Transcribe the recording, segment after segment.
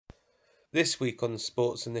This week on the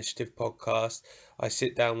Sports Initiative podcast, I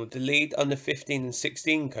sit down with the lead under 15 and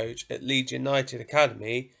 16 coach at Leeds United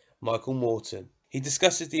Academy, Michael Morton. He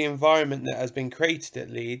discusses the environment that has been created at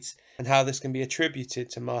Leeds and how this can be attributed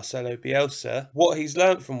to Marcelo Bielsa, what he's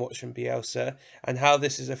learnt from watching Bielsa, and how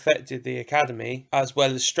this has affected the academy, as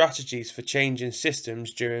well as strategies for changing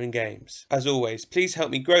systems during games. As always, please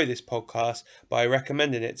help me grow this podcast by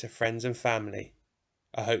recommending it to friends and family.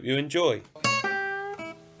 I hope you enjoy.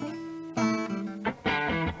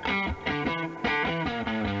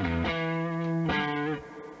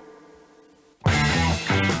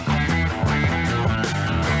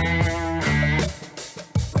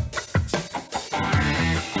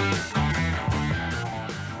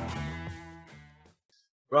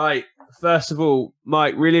 Right. First of all,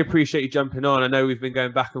 Mike, really appreciate you jumping on. I know we've been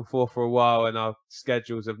going back and forth for a while and our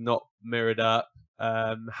schedules have not mirrored up.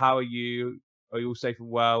 How are you? Are you all safe and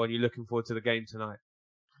well? And you looking forward to the game tonight?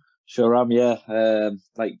 Sure am, yeah.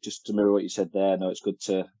 Like just to mirror what you said there, no, it's good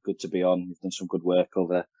to be on. You've done some good work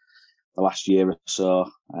over the last year or so.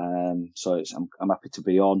 I'm happy to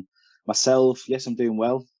be on. Myself, yes, I'm doing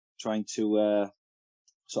well. Trying to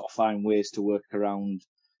sort of find ways to work around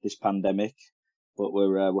this pandemic, but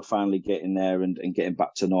we're finally getting there and getting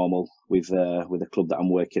back to normal with the club that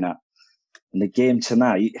I'm working at. And the game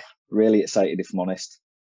tonight, really excited if I'm honest.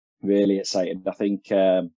 Really excited. I think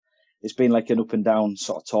it's been like an up and down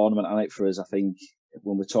sort of tournament night for us. I think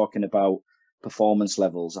when we're talking about performance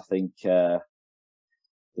levels, I think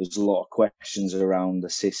there's a lot of questions around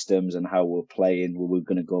the systems and how we're playing. We're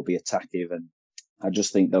going to go be attacking, and I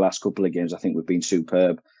just think the last couple of games, I think we've been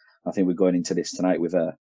superb. I think we're going into this tonight with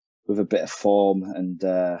a bit of form, and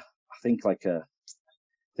I think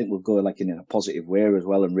we'll go like in a positive way as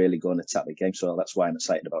well, and really go and attack the game. So that's why I'm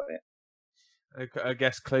excited about it. I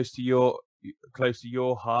guess close to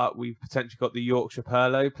your heart, we've potentially got the Yorkshire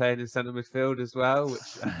Perlo playing in centre midfield as well, which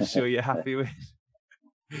I'm sure you're happy with.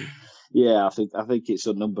 Yeah, I think it's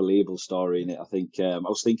an unbelievable story, and I think I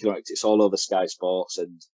was thinking about it's all over Sky Sports,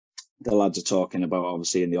 and the lads are talking about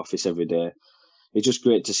obviously in the office every day. It's just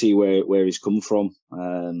great to see where he's come from.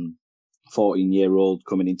 14-year-old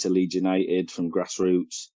coming into Leeds United from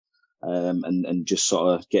grassroots, and just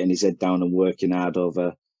sort of getting his head down and working hard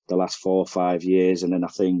over the last 4 or 5 years. And then I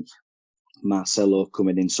think Marcelo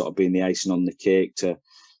coming in, sort of being the icing on the cake to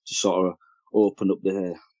sort of open up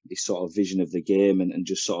this sort of vision of the game and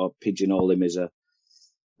just sort of pigeonhole him as a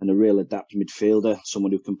real adept midfielder,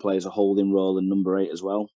 someone who can play as a holding role and number 8 as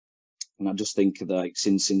well. And I just think that like,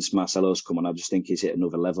 since Marcelo's come on, I just think he's hit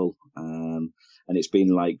another level. And it's been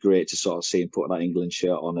like great to sort of see him put that England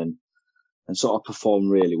shirt on and sort of perform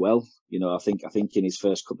really well. You know, I think in his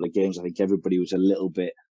first couple of games, I think everybody was a little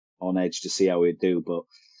bit on edge to see how he'd do, but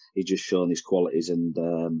he's just shown his qualities and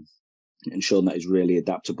shown that he's really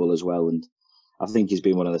adaptable as well. And I think he's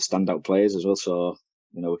been one of the standout players as well. So,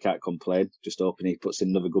 you know, we can't complain. Just hoping he puts in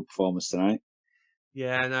another good performance tonight.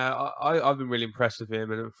 Yeah, no, I've been really impressed with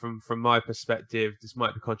him, and from my perspective, this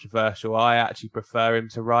might be controversial. I actually prefer him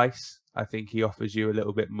to Rice. I think he offers you a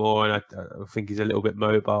little bit more, and I think he's a little bit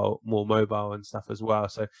more mobile and stuff as well.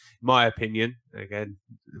 So, my opinion, again,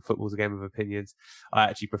 football's a game of opinions. I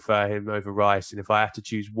actually prefer him over Rice, and if I had to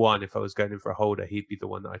choose one, if I was going in for a holder, he'd be the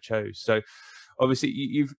one that I chose. So, obviously,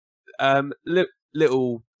 you've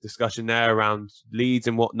little discussion there around Leeds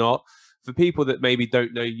and whatnot. For people that maybe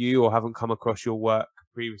don't know you or haven't come across your work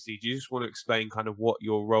previously, do you just want to explain kind of what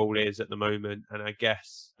your role is at the moment, and I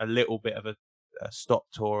guess a little bit of a stop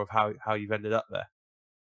tour of how you've ended up there?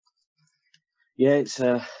 Yeah, it's.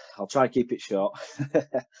 I'll try to keep it short.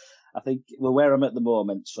 I think where I'm at the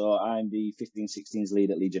moment. So I'm the 15-16s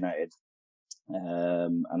lead at Leeds United,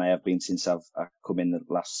 and I have been since I've come in the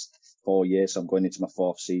last 4 years. So I'm going into my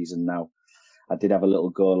 4th season now. I did have a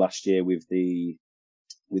little go last year with the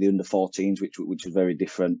under 14s, which was very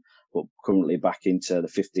different, but currently back into the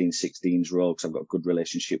 15-16s role because I've got a good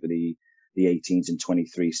relationship with the 18s and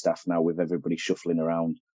 23 staff now, with everybody shuffling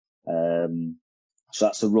around. So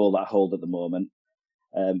that's the role that I hold at the moment.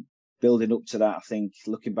 Building up to that, I think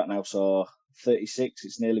looking back now, so 36,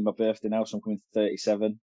 it's nearly my birthday now, so I'm coming to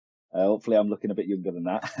 37. Hopefully I'm looking a bit younger than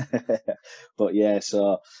that. But yeah,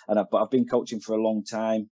 but I've been coaching for a long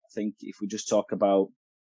time. I think if we just talk about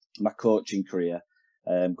my coaching career,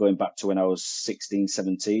 going back to when I was 16,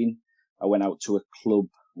 17, I went out to a club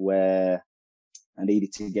where I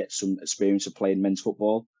needed to get some experience of playing men's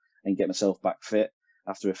football and get myself back fit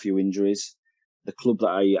after a few injuries. The club that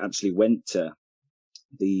I actually went to,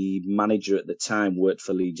 the manager at the time worked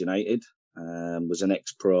for Leeds United, was an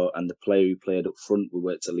ex-pro, and the player who played up front, we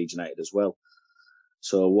worked at Leeds United as well.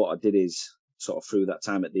 So what I did is, sort of through that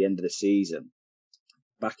time at the end of the season,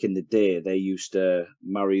 back in the day, they used to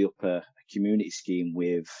marry up a community scheme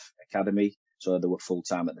with academy, so they were full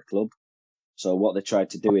time at the club. So what they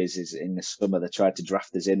tried to do is in the summer they tried to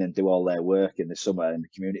draft us in and do all their work in the summer in the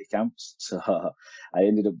community camps. So I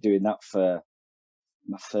ended up doing that for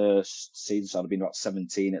my first season. So I'd been about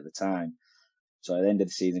 17 at the time. So at the end of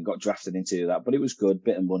the season, got drafted into that, but it was good,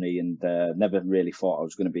 bit of money, and never really thought I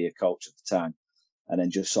was going to be a coach at the time. And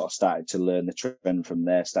then just sort of started to learn the trend from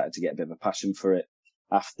there, started to get a bit of a passion for it.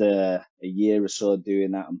 After a year or so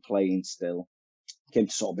doing that and playing still, came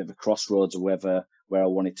to sort of a bit of a crossroads of whether where I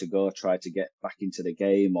wanted to go, try to get back into the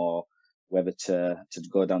game, or whether to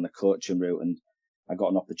go down the coaching route. And I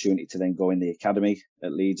got an opportunity to then go in the academy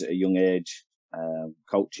at Leeds at a young age,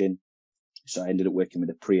 coaching. So I ended up working with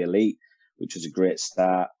the pre-elite, which was a great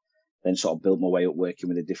start. Then sort of built my way up working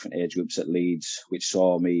with the different age groups at Leeds, which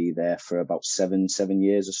saw me there for about seven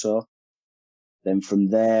years or so. Then from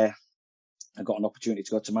there, I got an opportunity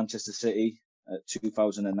to go to Manchester City at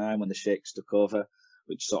 2009 when the Sheikhs took over,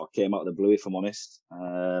 which sort of came out of the blue, if I'm honest.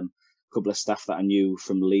 A couple of staff that I knew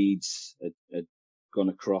from Leeds had gone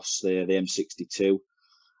across the M62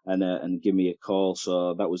 and give me a call.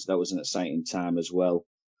 So that was an exciting time as well.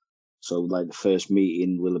 So like the first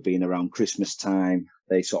meeting will have been around Christmas time.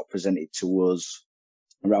 They sort of presented to us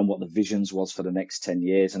around what the visions was for the next 10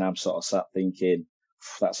 years. And I'm sort of sat thinking,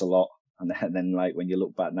 that's a lot. And then like when you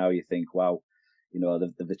look back now, you think, wow, you know,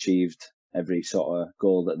 they've achieved every sort of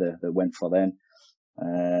goal that they went for then.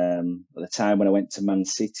 At the time when I went to Man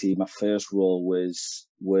City, my first role was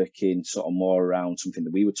working sort of more around something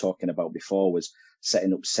that we were talking about before, was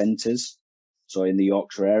setting up centres. So in the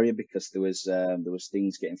Yorkshire area, because there was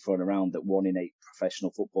things getting thrown around that 1 in 8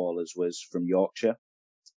 professional footballers was from Yorkshire.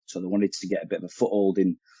 So they wanted to get a bit of a foothold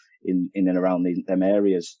in and around them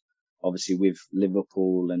areas. Obviously with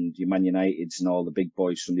Liverpool and your Man Uniteds and all the big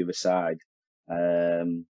boys from the other side,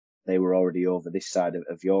 they were already over this side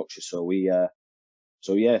of Yorkshire. So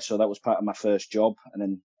so that was part of my first job. And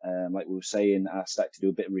then, like we were saying, I started to do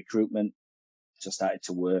a bit of recruitment. So I started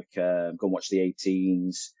to work, go and watch the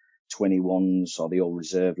 18s, 21s, or the old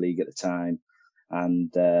reserve league at the time,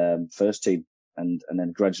 and first team, and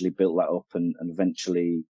then gradually built that up and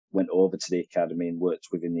eventually went over to the academy and worked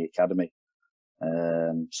within the academy.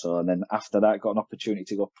 And then after that, got an opportunity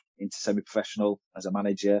to go into semi-professional as a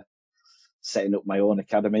manager, setting up my own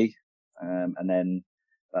academy, and then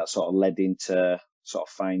that sort of led into sort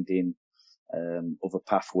of finding other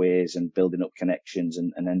pathways and building up connections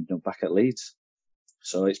and ending up back at Leeds.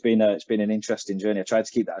 So it's been an interesting journey. I tried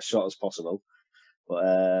to keep that as short as possible, but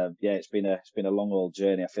it's been a long old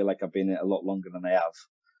journey. I feel like I've been in it a lot longer than I have,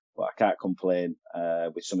 but I can't complain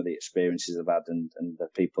with some of the experiences I've had and the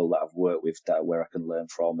people that I've worked with that where I can learn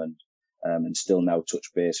from and still now touch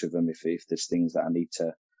base with them if there's things that I need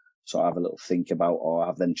to sort of have a little think about or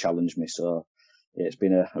have them challenge me. So yeah, it's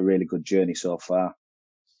been a really good journey so far.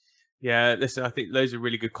 Yeah, listen, I think loads of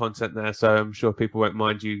really good content there, so I'm sure people won't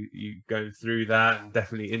mind you going through that, and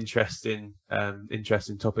definitely interesting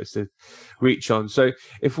topics to reach on. So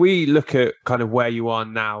if we look at kind of where you are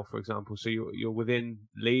now, for example, so you're within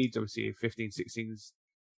Leeds, obviously 15, 16s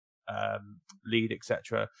lead,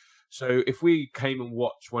 etc. So if we came and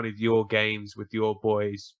watched one of your games with your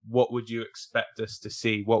boys, what would you expect us to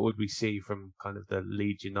see? What would we see from kind of the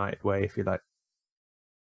Leeds United way, if you like?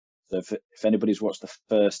 So if anybody's watched the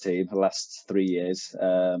first team the last 3 years,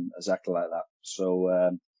 exactly like that.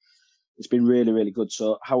 So it's been really, really good.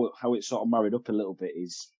 So how it sort of married up a little bit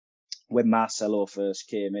is when Marcelo first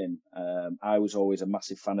came in, I was always a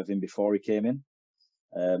massive fan of him before he came in.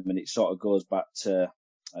 And it sort of goes back to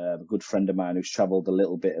a good friend of mine who's travelled a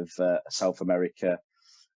little bit of South America,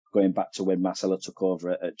 going back to when Marcelo took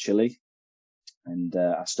over at Chile. And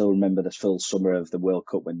I still remember the full summer of the World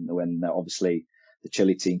Cup when obviously the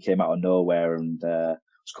Chile team came out of nowhere and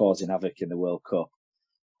was causing havoc in the World Cup.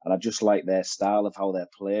 And I just liked their style of how they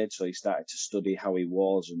played. So he started to study how he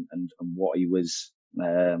was and what he was,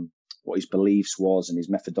 what his beliefs was and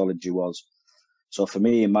his methodology was. So for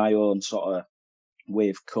me, in my own sort of way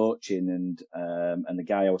of coaching and the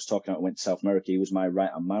guy I was talking about went to South America, he was my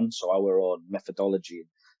right-hand man. So our own methodology,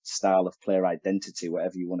 style of player identity,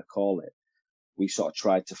 whatever you want to call it, we sort of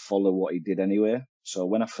tried to follow what he did anyway. So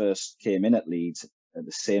when I first came in at Leeds at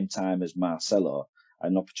the same time as Marcelo, I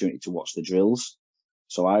had an opportunity to watch the drills.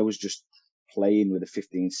 So I was just playing with the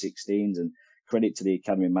 15s, 16s, and credit to the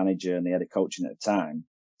academy manager and the head of coaching at the time,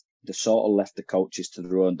 they sort of left the coaches to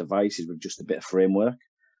their own devices with just a bit of framework.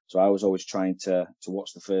 So I was always trying to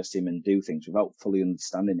watch the first team and do things without fully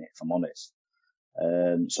understanding it, if I'm honest.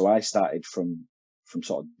 So I started from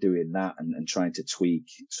sort of doing that and trying to tweak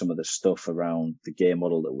some of the stuff around the game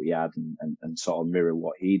model that we had and sort of mirror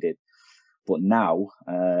what he did. But now,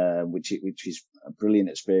 which is a brilliant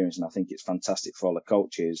experience, and I think it's fantastic for all the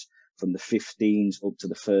coaches, from the 15s up to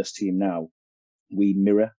the first team now, we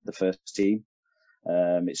mirror the first team.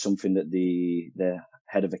 It's something that the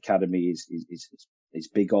head of academy is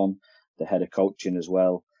big on, the head of coaching as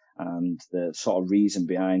well. And the sort of reason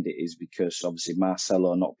behind it is because obviously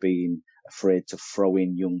Marcelo not being afraid to throw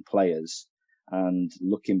in young players, and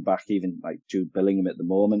looking back, even like Jude Bellingham at the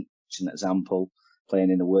moment, which is an example,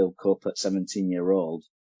 playing in the World Cup at 17-year-old.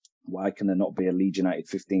 Why can there not be a Leeds United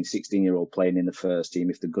 15, 16-year-old playing in the first team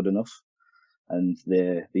if they're good enough? And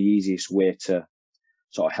the easiest way to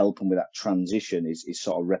sort of help them with that transition is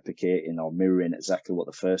sort of replicating or mirroring exactly what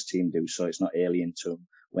the first team do, so it's not alien to them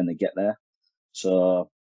when they get there.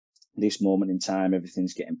 So this moment in time,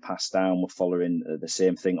 everything's getting passed down. We're following the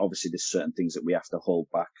same thing. Obviously, there's certain things that we have to hold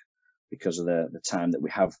back because of the time that we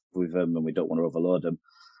have with them, and we don't want to overload them.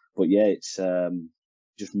 But yeah, it's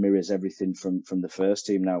just mirrors everything from the first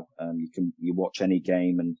team now. You watch any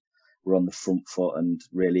game and we're on the front foot and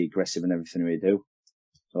really aggressive in everything we do.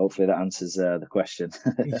 So hopefully that answers the question.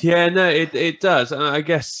 Yeah, no, it does. And I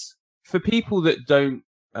guess for people that don't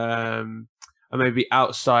are maybe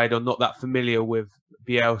outside or not that familiar with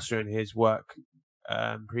Bielsa and his work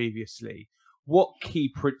previously, what key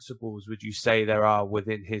principles would you say there are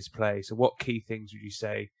within his play? So what key things would you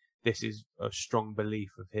say this is a strong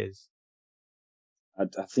belief of his? I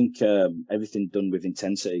think everything done with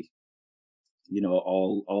intensity. You know,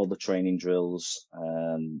 all the training drills,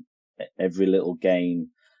 every little game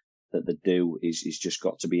that they do is just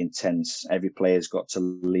got to be intense. Every player's got to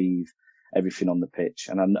leave everything on the pitch,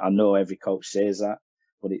 and I know every coach says that,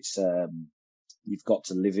 but it's you've got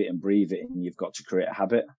to live it and breathe it, and you've got to create a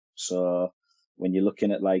habit. So when you're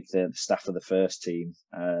looking at like the staff of the first team,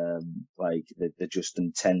 like they're just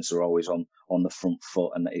intense. They're always on the front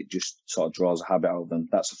foot, and it just sort of draws a habit out of them.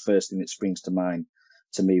 That's the first thing that springs to mind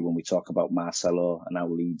to me when we talk about Marcelo and how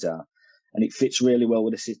Leeds are, and it fits really well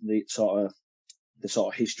with the sort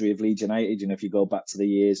of history of Leeds United. You know, if you go back to the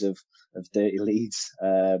years of dirty Leeds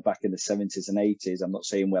back in the 70s and 80s, I'm not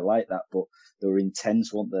saying we're like that, but they were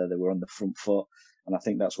intense, weren't they? They were on the front foot, and I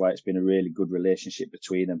think that's why it's been a really good relationship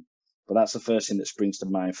between them. But that's the first thing that springs to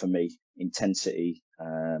mind for me: intensity,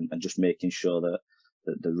 and just making sure that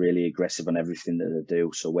they're really aggressive on everything that they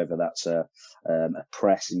do. So whether that's a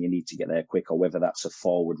press and you need to get there quick, or whether that's a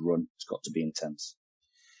forward run, it's got to be intense.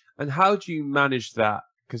 And how do you manage that?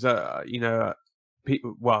 Because some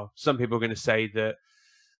people are going to say that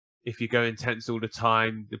if you go intense all the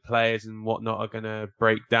time, the players and whatnot are going to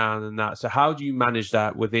break down and that. So how do you manage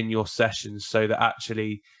that within your sessions so that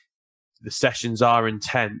actually the sessions are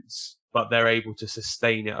intense, but they're able to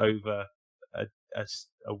sustain it over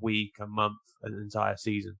a week, a month, an entire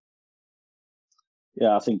season?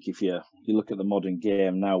 Yeah, I think if you look at the modern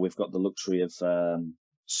game now, we've got the luxury of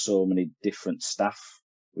so many different staff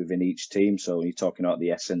within each team. So when you're talking about the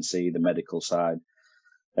SNC, the medical side,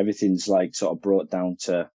 everything's like sort of brought down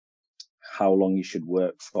to how long you should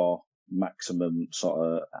work for, maximum sort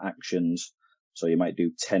of actions. So you might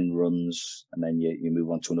do 10 runs and then you move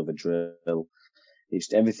on to another drill.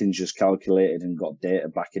 Everything's just calculated and got data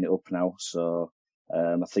backing it up now. So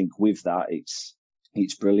I think with that, it's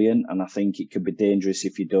brilliant. And I think it could be dangerous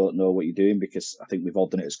if you don't know what you're doing, because I think we've all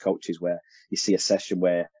done it as coaches where you see a session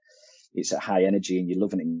where it's at high energy and you're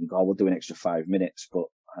loving it and you go, oh, we'll do an extra 5 minutes. But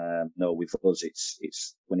no, with us,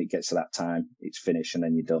 it's when it gets to that time, it's finished and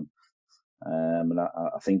then you're done. And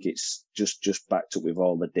I think it's just backed up with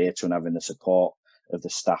all the data and having the support of the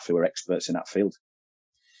staff who are experts in that field.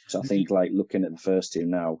 So I think like looking at the first team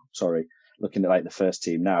now,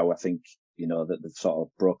 I think, you know, that they've sort of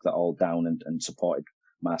broke that all down and supported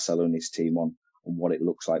Marcelo and his team on what it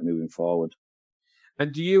looks like moving forward.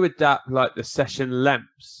 And do you adapt like the session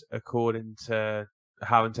lengths according to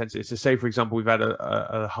how intense it is? So say, for example, we've had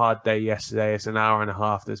a hard day yesterday. It's an hour and a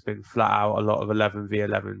half. There's been flat out a lot of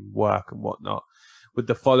 11v11 work and whatnot. Would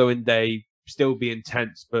the following day still be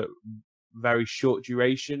intense, but very short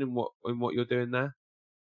duration in what you're doing there?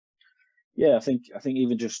 Yeah, I think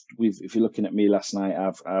even just if you're looking at me last night,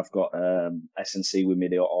 I've got SNC with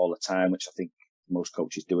me all the time, which I think most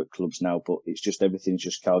coaches do at clubs now. But it's just everything's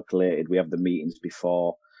just calculated. We have the meetings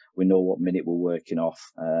before. We know what minute we're working off,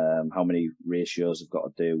 how many ratios I've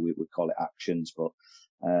got to do. We call it actions, but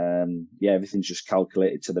yeah, everything's just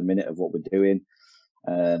calculated to the minute of what we're doing.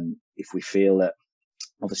 If we feel that,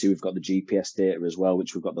 obviously we've got the GPS data as well,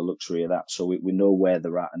 which we've got the luxury of that, so we know where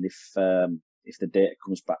they're at. And if the data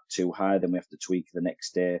comes back too high, then we have to tweak the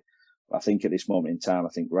next day. I think at this moment in time, I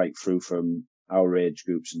think right through from our age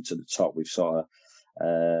groups and to the top, we're sort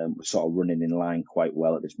of running in line quite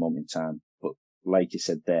well at this moment in time. But like you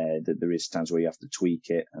said there, that there is times where you have to tweak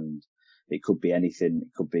it, and it could be anything.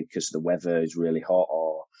 It could be because the weather is really hot,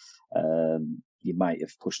 or you might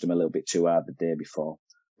have pushed them a little bit too hard the day before.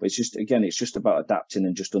 But it's just about adapting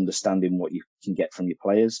and just understanding what you can get from your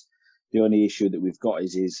players. The only issue that we've got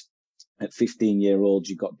is at 15-year-olds,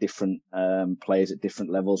 you've got different players at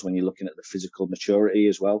different levels when you're looking at the physical maturity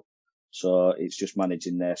as well. So it's just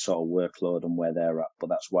managing their sort of workload and where they're at. But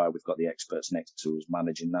that's why we've got the experts next to us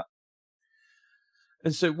managing that.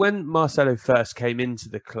 And so when Marcelo first came into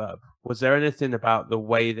the club, was there anything about the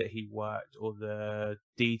way that he worked or the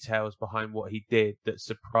details behind what he did that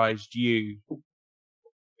surprised you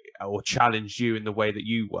or challenged you in the way that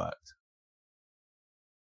you worked?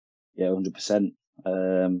 Yeah, 100%.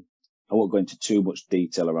 I won't go into too much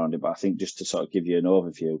detail around it, but I think just to sort of give you an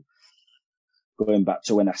overview, going back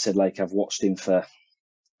to when I said, like, I've watched him for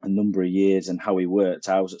a number of years and how he worked,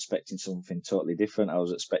 I was expecting something totally different. I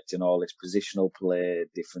was expecting all this positional play,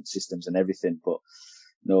 different systems and everything. But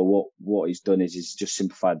no, what he's done is he's just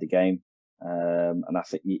simplified the game. And I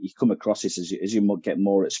think you come across this as you get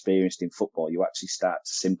more experienced in football, you actually start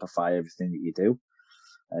to simplify everything that you do.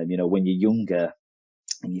 When you're younger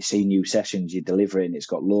and you see new sessions, you deliver it and it's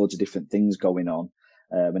got loads of different things going on.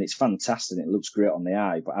 And it's fantastic. It looks great on the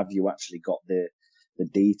eye, but have you actually got the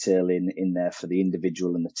detail in there for the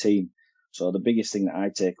individual and the team? So the biggest thing that I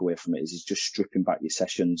take away from it is just stripping back your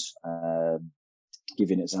sessions. Give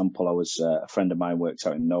you an example, a friend of mine worked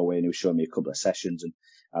out in Norway and he was showing me a couple of sessions and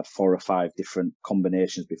I had 4 or 5 different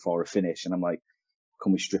combinations before a finish. And I'm like,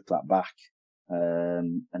 can we strip that back?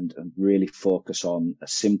 And really focus on a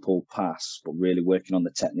simple pass, but really working on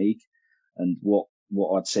the technique. And what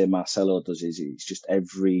I'd say Marcelo does is it's just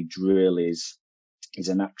every drill is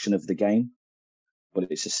an action of the game, but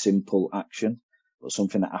it's a simple action, but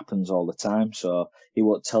something that happens all the time. So he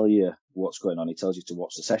won't tell you what's going on. He tells you to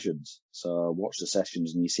watch the sessions. So watch the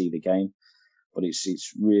sessions and you see the game. But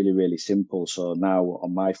it's really, really simple. So now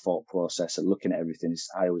on my thought process of looking at everything,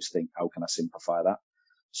 I always think, how can I simplify that?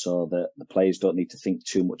 So that the players don't need to think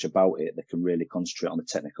too much about it. They can really concentrate on the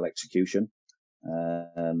technical execution.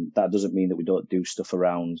 That doesn't mean that we don't do stuff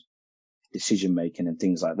around decision making and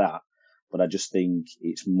things like that. But I just think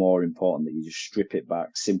it's more important that you just strip it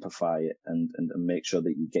back, simplify it, and make sure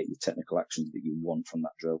that you get your technical actions that you want from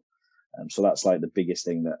that drill. So that's like the biggest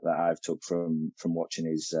thing that I've took from watching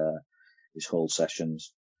his whole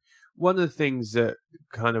sessions. One of the things that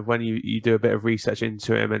kind of when you do a bit of research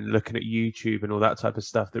into him and looking at YouTube and all that type of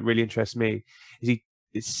stuff that really interests me is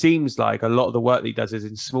it seems like a lot of the work that he does is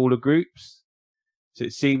in smaller groups. So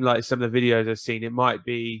it seemed like some of the videos I've seen, it might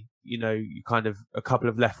be, you kind of a couple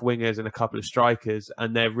of left wingers and a couple of strikers,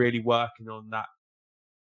 and they're really working on that.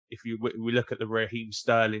 If we look at the Raheem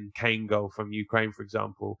Sterling Kane goal from Ukraine, for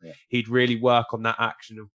example, he'd really work on that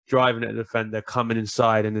action of driving at the defender, coming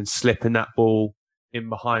inside and then slipping that ball in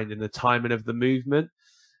behind and the timing of the movement.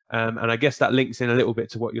 And I guess that links in a little bit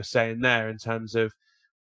to what you're saying there in terms of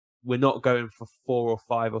we're not going for 4 or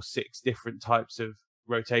 5 or 6 different types of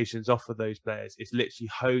rotations off of those players. It's literally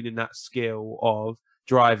honing that skill of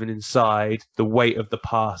driving inside, the weight of the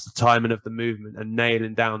pass, the timing of the movement, and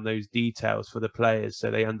nailing down those details for the players so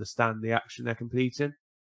they understand the action they're completing.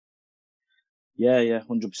 Yeah,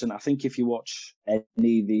 100%. I think if you watch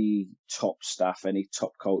any of the top staff, any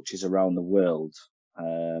top coaches around the world,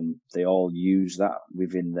 they all use that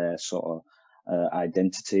within their sort of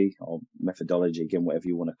identity or methodology, again, whatever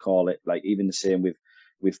you want to call it. Like even the same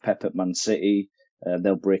with Pep at Man City,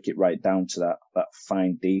 they'll break it right down to that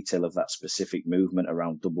fine detail of that specific movement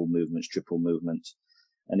around double movements, triple movements.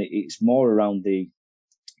 And it's more around the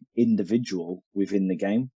individual within the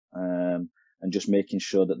game. And just making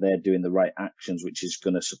sure that they're doing the right actions, which is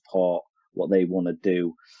going to support what they want to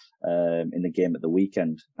do in the game at the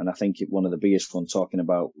weekend. And I think one of the biggest ones, talking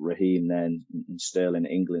about Raheem then and Sterling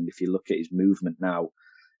England, if you look at his movement now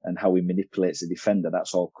and how he manipulates the defender,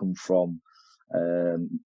 that's all come from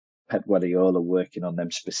Pep Guardiola working on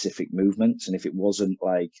them specific movements. And if it wasn't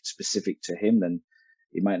like specific to him, then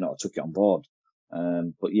he might not have took it on board.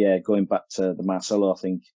 But yeah, going back to the Marcelo, I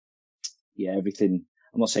think, everything.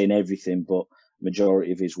 I'm not saying everything, but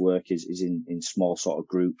majority of his work is in small sort of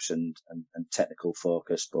groups and technical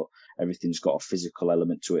focus, but everything's got a physical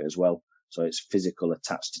element to it as well. So it's physical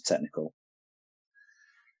attached to technical.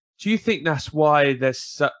 Do you think that's why there's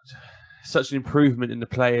such an improvement in the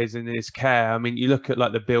players in his care? I mean, you look at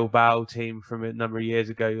like the Bilbao team from a number of years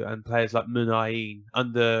ago and players like Munain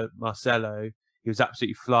under Marcelo, he was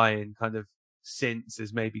absolutely flying. Kind of since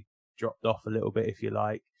has maybe dropped off a little bit, if you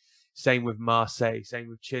like. Same with Marseille, same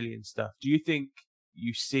with Chile and stuff. Do you think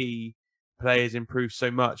you see players improve so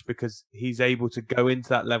much because he's able to go into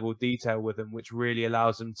that level of detail with them, which really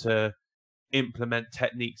allows them to implement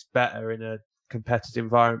techniques better in a competitive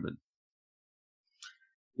environment?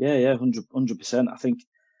 Yeah, 100%. I think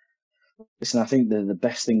the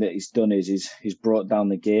best thing that he's done is he's brought down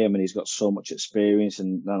the game, and he's got so much experience,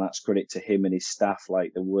 and that's credit to him and his staff.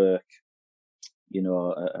 Like, they work,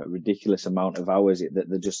 a ridiculous amount of hours. That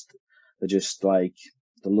they're just like,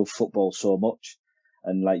 they love football so much,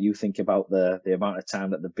 and like, you think about the amount of time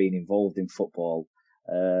that they've been involved in football.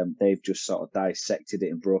 They've just sort of dissected it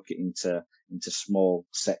and broke it into small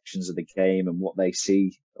sections of the game and what they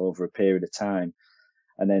see over a period of time.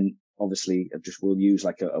 And then obviously, we'll use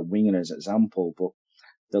like a winger as an example, but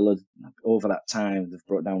they'll, over that time, they've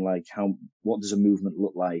brought down like, what does a movement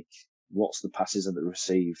look like? What's the passes that they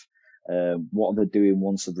receive? What are they doing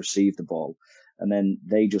once they've received the ball? And then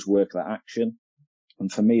they just work that action.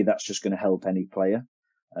 And for me, that's just going to help any player.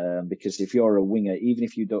 Because if you're a winger, even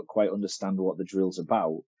if you don't quite understand what the drill's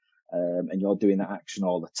about, and you're doing that action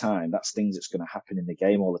all the time, that's things that's going to happen in the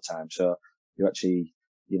game all the time. So you're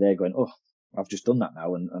there going, oh, I've just done that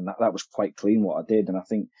now, and that was quite clean what I did. And I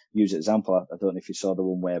think, use an example, I don't know if you saw the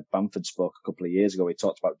one where Bamford spoke a couple of years ago. He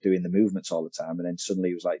talked about doing the movements all the time, and then suddenly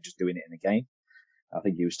he was like just doing it in a game. I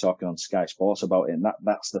think he was talking on Sky Sports about it, and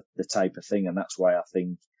that's the type of thing. And that's why I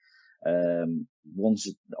think, once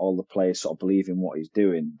all the players sort of believe in what he's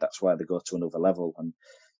doing, that's why they go to another level. And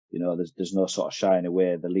there's no sort of shying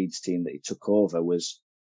away. The Leeds team that he took over was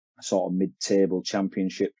a sort of mid-table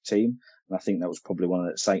championship team, and I think that was probably one of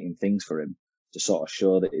the exciting things for him, to sort of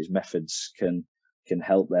show that his methods can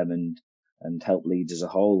help them and help Leeds as a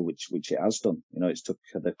whole, which it has done. It's took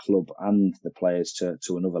the club and the players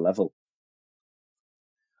to another level.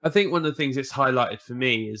 I think one of the things it's highlighted for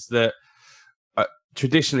me is that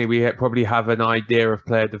traditionally we probably have an idea of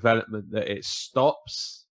player development that it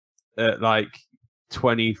stops at like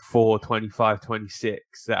 24, 25,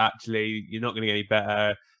 26, that actually you're not going to get any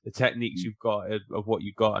better. The techniques you've got of what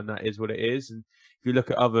you've got, and that is what it is. And if you look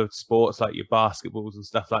at other sports like your basketballs and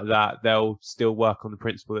stuff like that, they'll still work on the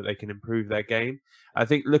principle that they can improve their game. I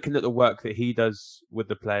think looking at the work that he does with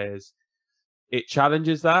the players, it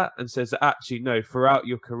challenges that and says that actually, no, throughout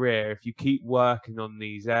your career, if you keep working on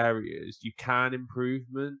these areas, you can improve,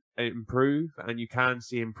 and you can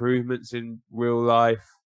see improvements in real life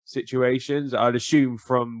situations. I'd assume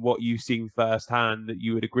from what you've seen firsthand that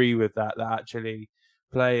you would agree with that actually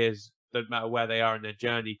players, no matter where they are in their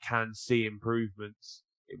journey, can see improvements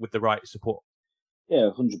with the right support. Yeah,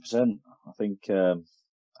 100%. I think,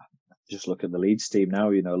 just look at the Leeds team now,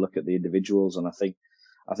 look at the individuals, and I think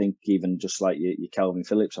even just like your Calvin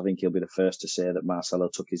Phillips, I think he'll be the first to say that Marcelo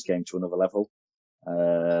took his game to another level.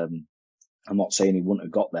 I'm not saying he wouldn't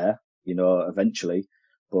have got there, eventually,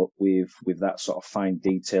 but with that sort of fine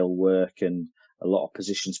detail work and a lot of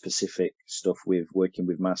position specific stuff with working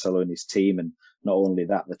with Marcelo and his team, and not only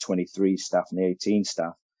that, the 23 staff and the 18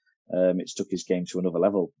 staff, it's took his game to another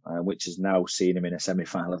level, which is now seeing him in a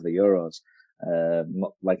semi-final of the Euros.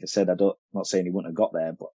 Like I said, not saying he wouldn't have got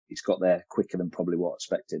there, but he's got there quicker than probably what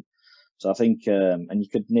expected. So I think, and you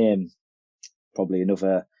could name probably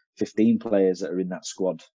another 15 players that are in that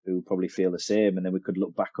squad who probably feel the same, and then we could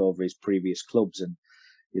look back over his previous clubs and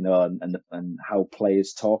and how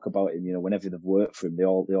players talk about him. Whenever they've worked for him, they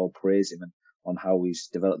all praise him and on how he's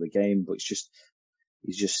developed the game. But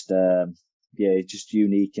he's just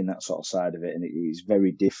unique in that sort of side of it, and he's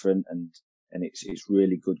very different, and it's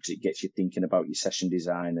really good because it gets you thinking about your session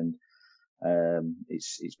design, and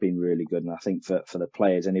it's been really good. And I think for the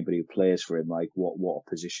players, anybody who plays for him, like what a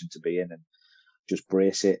position to be in, and just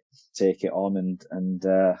brace it, take it on, and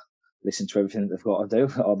listen to everything that they've got to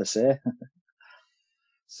do or they say.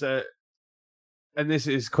 So, and this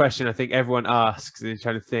is a question I think everyone asks, and they're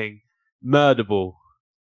trying to think, murder ball.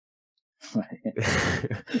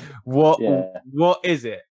 What is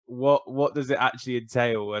it? What does it actually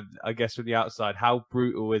entail? And I guess from the outside, how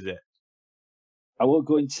brutal is it? I won't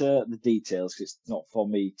go into the details because it's not for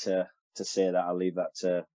me to say that. I'll leave that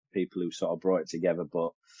to people who sort of brought it together.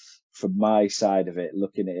 But from my side of it,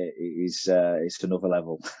 looking at it, it's another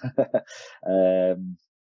level.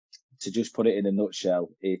 To just put it in a nutshell,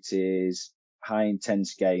 it is high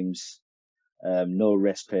intense games, no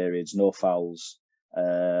rest periods, no fouls,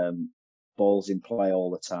 balls in play all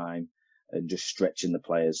the time, and just stretching the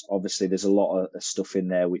players. Obviously, there's a lot of stuff in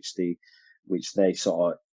there which they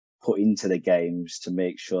sort of put into the games to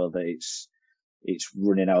make sure that it's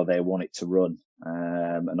running how they want it to run.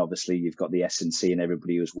 And obviously, you've got the S&C and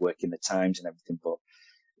everybody who's working the times and everything, but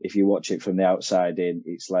if you watch it from the outside in,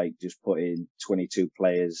 it's like just putting 22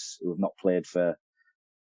 players who have not played for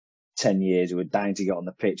 10 years who are dying to get on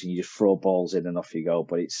the pitch, and you just throw balls in and off you go.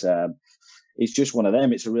 But it's just one of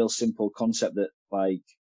them. It's a real simple concept that like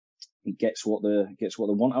it gets what they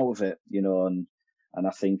want out of it, and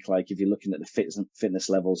I think like if you're looking at the fitness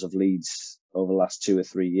levels of Leeds over the last 2 or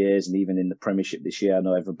 3 years, and even in the Premiership this year, I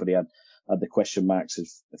know everybody had the question marks of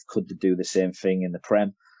could they do the same thing in the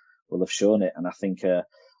Prem. Well, they've shown it, and I think I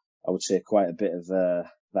would say quite a bit of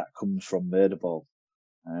that comes from murder ball.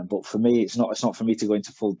 But for me, it's not for me to go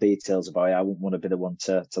into full details about it. I wouldn't want to be the one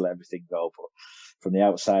to let everything go. But from the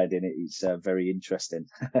outside in, it's very interesting.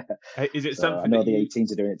 Is it so something I know the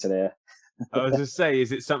 18s are doing it today. I was just say,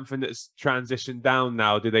 is it something that's transitioned down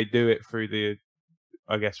now? Do they do it through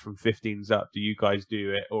I guess from 15s up? Do you guys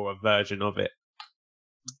do it, or a version of it?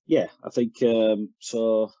 Yeah, I think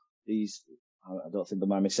so. I don't think they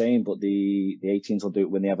mind me saying, but the 18s will do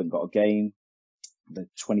it when they haven't got a game. The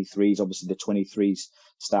 23s, obviously the 23s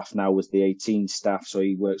staff now was the 18 staff, so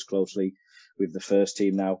he works closely with the first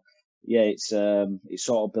team now. Yeah, it's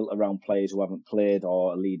sort of built around players who haven't played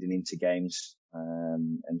or are leading into games,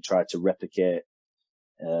 and try to replicate,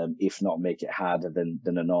 if not make it harder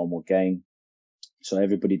than a normal game. So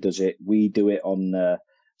everybody does it. We do it on,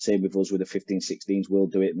 same with us with the 15, 16s, we'll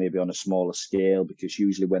do it maybe on a smaller scale, because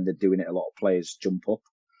usually when they're doing it, a lot of players jump up.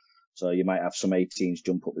 So you might have some 18s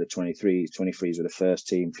jump up with the 23s, 23s with the first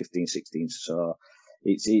team, 15, 16s. So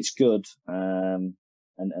it's good. And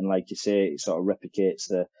like you say, it sort of replicates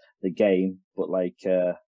the game, but like,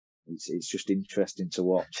 it's just interesting to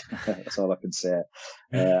watch. That's all I can say.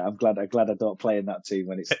 I'm glad I don't play in that team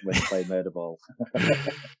when they play murder ball.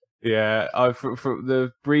 Yeah, from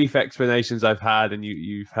the brief explanations I've had, and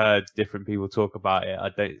you've heard different people talk about it, I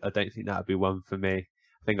don't think that would be one for me.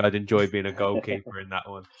 I think I'd enjoy being a goalkeeper in that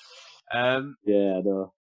one. Yeah, I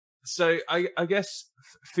know. So I guess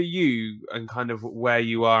for you, and kind of where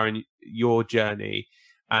you are in your journey,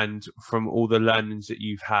 and from all the learnings that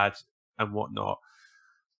you've had and whatnot,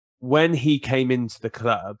 when he came into the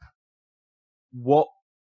club, what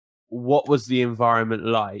was the environment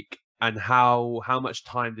like, and how much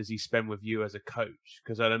time does he spend with you as a coach?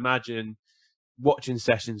 Because I'd imagine watching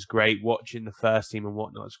sessions great, watching the first team and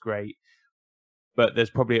whatnot is great, but there's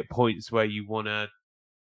probably at points where you want to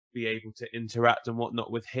be able to interact and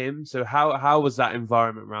whatnot with him. So how was that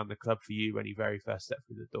environment around the club for you when you very first stepped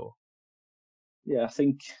through the door? Yeah, I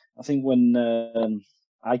think when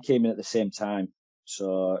I came in at the same time,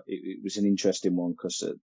 so it was an interesting one, because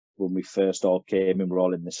when we first all came in, we're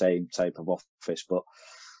all in the same type of office. But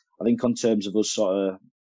I think on terms of us sort of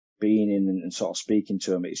being in and sort of speaking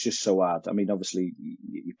to him, it's just so hard. I mean, obviously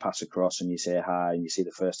you pass across and you say hi and you see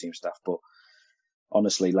the first team staff, but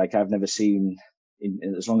honestly, like I've never seen,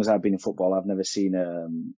 as long as I've been in football, I've never seen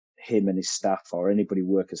him and his staff or anybody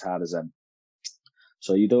work as hard as them.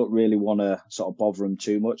 So you don't really want to sort of bother them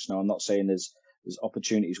too much. Now, I'm not saying there's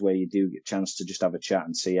opportunities where you do get a chance to just have a chat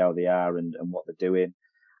and see how they are and what they're doing.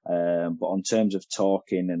 But on terms of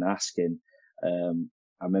talking and asking,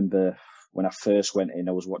 I remember when I first went in,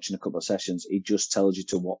 I was watching a couple of sessions. He just tells you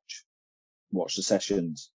to watch the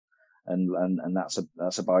sessions, and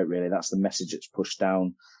that's about it really. That's the message that's pushed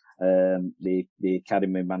down. The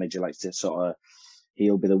academy manager likes to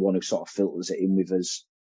he'll be the one who sort of filters it in with us.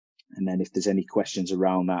 And then if there's any questions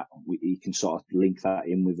around that, he can sort of link that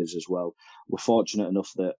in with us as well. We're fortunate enough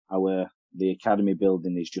that the academy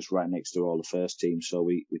building is just right next to all the first team, so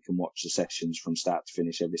we can watch the sessions from start to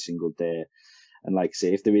finish every single day. And like I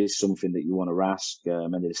say, if there is something that you want to ask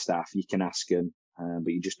any of the staff, you can ask them,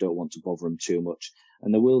 but you just don't want to bother them too much.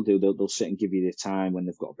 And they will do. They'll sit and give you the time when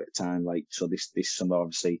they've got a bit of time. Like, so this summer,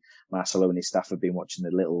 obviously, Marcelo and his staff have been watching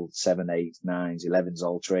the little 7, 8, 9s, 11s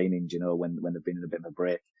all training, when they've been in a bit of a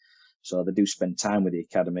break. So they do spend time with the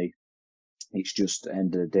academy. It's just at the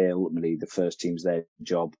end of the day, ultimately, the first team's their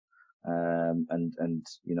job. And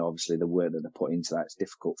obviously the work that they put into that, it's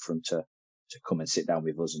difficult for them to come and sit down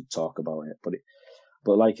with us and talk about it.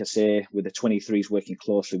 But like I say, with the 23s working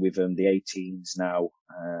closely with them, the 18s now,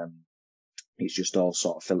 it's just all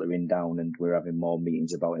sort of filtering down, and we're having more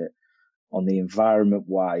meetings about it. On the environment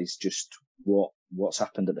wise, just what's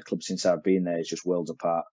happened at the club since I've been there is just worlds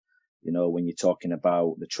apart. When you're talking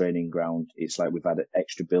about the training ground, it's like we've had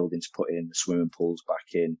extra buildings put in, the swimming pools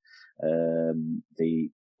back in,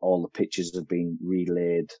 all the pitches have been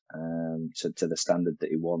relaid to the standard that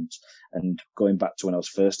he wants. And going back to when I was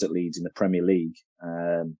first at Leeds in the Premier League,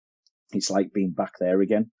 it's like being back there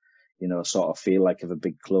again. Sort of feel like of a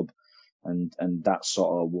big club, and that's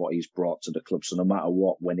sort of what he's brought to the club. So no matter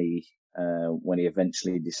what, when he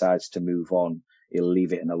eventually decides to move on, he'll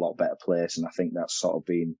leave it in a lot better place. And I think that's sort of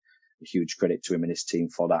been a huge credit to him and his team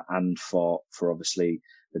for that, and for obviously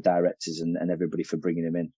the directors and everybody for bringing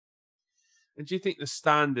him in. And do you think the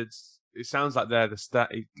standards? It sounds like they're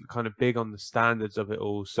kind of big on the standards of it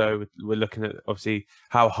all. So we're looking at obviously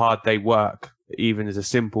how hard they work, even as a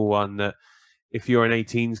simple one. That if you're an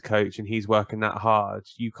 18s coach and he's working that hard,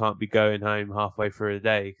 you can't be going home halfway through a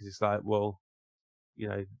day, because it's like, well, you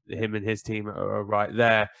know, him and his team are right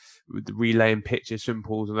there with the relaying pitches, swim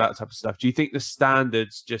pools, and that type of stuff. Do you think the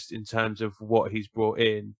standards, just in terms of what he's brought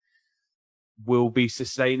in, will be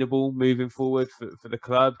sustainable moving forward for the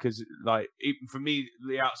club? Because, like, even for me,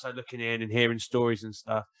 the outside looking in and hearing stories and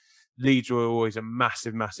stuff, Leeds were always a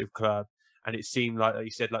massive, massive club. And it seemed like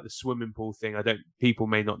you said, like the swimming pool thing. People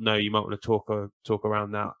may not know. You might want to talk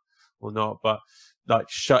around that or not, but like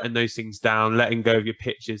shutting those things down, letting go of your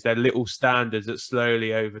pitches, they're little standards that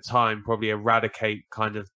slowly over time probably eradicate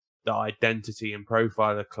kind of the identity and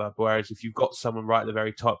profile of the club. Whereas if you've got someone right at the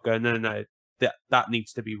very top going, no, that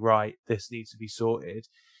needs to be right, this needs to be sorted,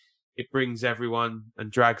 it brings everyone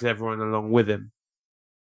and drags everyone along with him.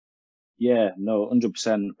 Yeah, no,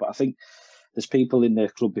 100%. But I think there's people in the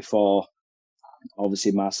club before.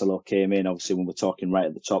 Obviously, Marcelo came in. Obviously, when we're talking right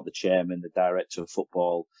at the top, the chairman, the director of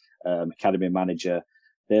football, academy manager,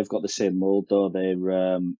 they've got the same mould though.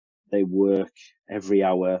 They work every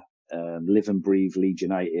hour, live and breathe Leeds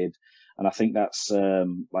United, and I think that's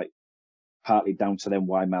like partly down to them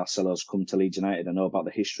why Marcelo's come to Leeds United. I know about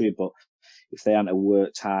the history, but if they hadn't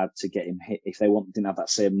worked hard to get him hit, if they didn't have that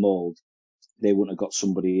same mould, they wouldn't have got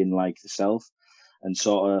somebody in like yourself. And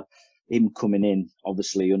sort of him coming in,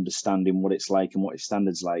 obviously understanding what it's like and what his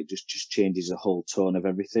standards like, just changes the whole tone of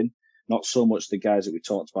everything. Not so much the guys that we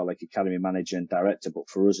talked about, like academy manager and director, but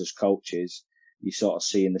for us as coaches, you sort of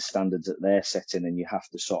seeing the standards that they're setting and you have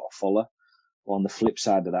to sort of follow. But on the flip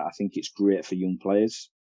side of that, I think it's great for young players,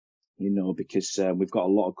 because we've got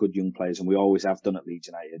a lot of good young players and we always have done at Leeds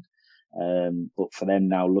United. But for them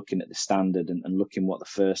now, looking at the standard and looking what the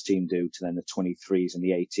first team do to then the 23s and the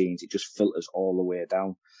 18s, it just filters all the way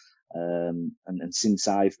down. And since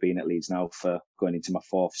I've been at Leeds now for going into my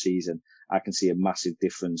 4th season, I can see a massive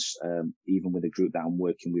difference, even with the group that I'm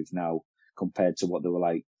working with now, compared to what they were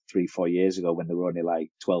like 3-4 years ago when they were only like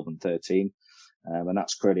 12 and 13. And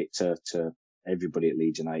that's credit to everybody at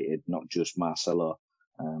Leeds United, not just Marcelo.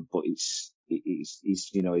 But he's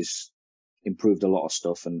improved a lot of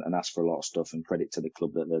stuff and asked for a lot of stuff, and credit to the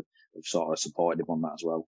club that they've sort of supported him on that as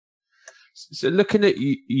well. So looking at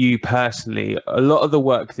you personally, a lot of the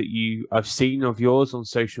work that I've seen of yours on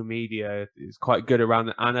social media is quite good around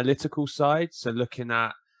the analytical side. So looking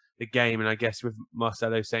at the game, and I guess with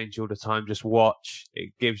Marcelo saying to you all the time, just watch,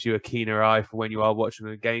 it gives you a keener eye for when you are watching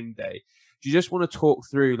on a game day. Do you just want to talk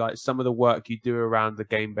through like some of the work you do around the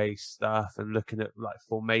game-based stuff and looking at like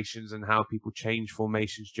formations and how people change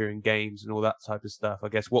formations during games and all that type of stuff? I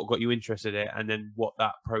guess what got you interested in it, and then what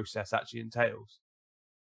that process actually entails.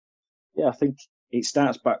 Yeah, I think it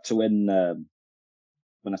starts back to when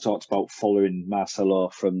I talked about following Marcelo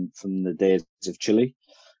from the days of Chile,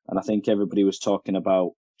 and I think everybody was talking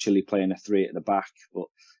about Chile playing a 3 at the back, but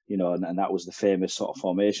and that was the famous sort of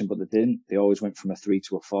formation. But they didn't. They always went from a 3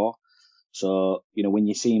 to a 4. So when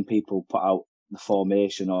you're seeing people put out the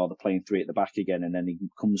formation or they're playing 3 at the back again, and then he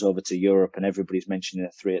comes over to Europe and everybody's mentioning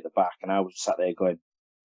a 3 at the back, and I was sat there going,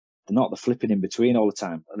 they're flipping in between all the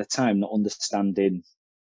time. At the time, not understanding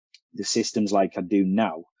the systems like I do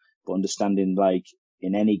now, but understanding like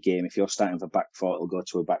in any game, if you're starting with a back 4, it'll go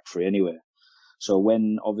to a back 3 anyway. So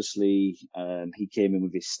when obviously he came in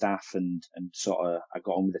with his staff and sort of I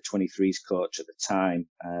got on with the 23s coach at the time,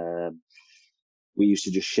 we used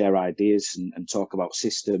to just share ideas and talk about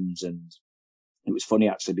systems. And it was funny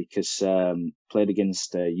actually because played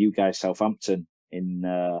against you guys, Southampton,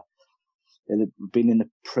 they've been in the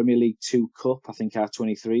Premier League 2 Cup, I think, our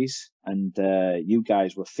 23s, and you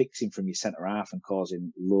guys were fixing from your centre half and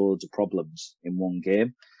causing loads of problems in one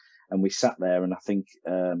game. And we sat there, and I think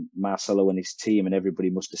Marcelo and his team and everybody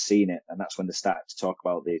must have seen it, and that's when they started to talk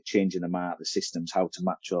about the changing the mark, the systems, how to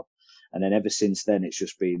match up. And then ever since then, it's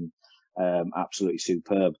just been absolutely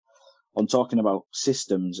superb. On talking about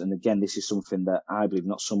systems, and again, this is something that I believe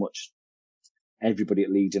not so much everybody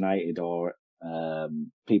at Leeds United or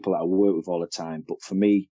people that I work with all the time, but for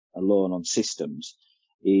me alone on systems,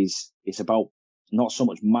 it's about not so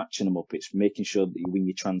much matching them up, it's making sure that you win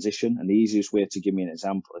your transition. And the easiest way to give you an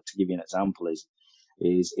example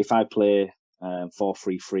is if I play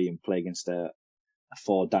 4-3-3 and play against a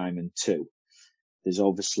 4 diamond 2, there's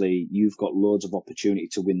obviously you've got loads of opportunity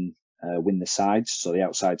to win the sides, so the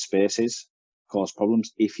outside spaces, cause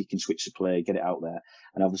problems if you can switch the play, get it out there.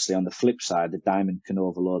 And obviously on the flip side, the diamond can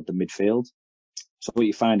overload the midfield. So what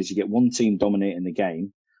you find is you get one team dominating the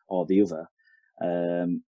game or the other.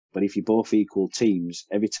 But if you're both equal teams,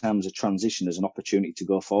 every time there's a transition, there's an opportunity to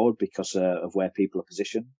go forward because of where people are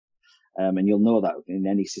positioned. And you'll know that in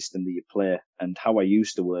any system that you play. And how I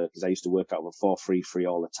used to work is I used to work out of a 4-3-3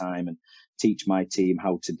 all the time and teach my team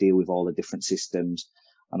how to deal with all the different systems.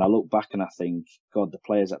 And I look back and I think, God, the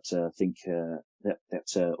players had to think that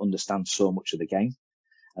to understand so much of the game.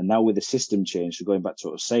 And now with the system change, so going back to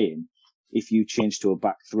what I was saying, if you change to a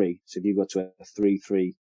back three, so if you go to a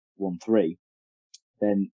 3-3-1-3,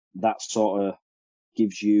 then that sort of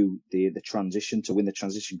gives you the transition to win the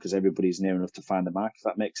transition because everybody's near enough to find the mark, if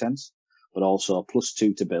that makes sense. But also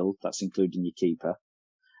 +2 to build, that's including your keeper.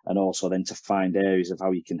 And also then to find areas of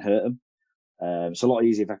how you can hurt them. It's a lot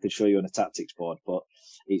easier if I could show you on a tactics board, but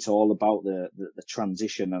it's all about the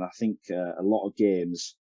transition. And I think a lot of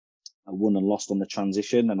games are won and lost on the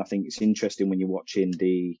transition. And I think it's interesting when you're watching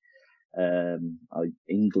the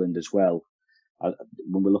England as well.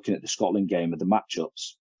 When we're looking at the Scotland game of the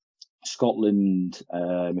matchups, Scotland,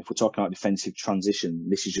 if we're talking about defensive transition,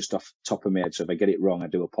 this is just off the top of my head, so if I get it wrong, I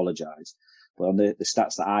do apologise. But on the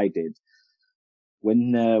stats that I did,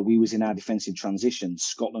 when we was in our defensive transition,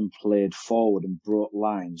 Scotland played forward and broke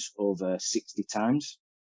lines over 60 times.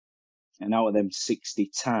 And out of them 60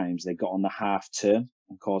 times, they got on the half turn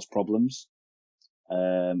and caused problems.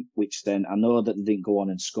 Which then, I know that they didn't go on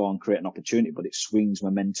and score and create an opportunity, but it swings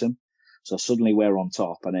momentum. So suddenly we're on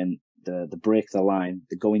top, and then the break the line,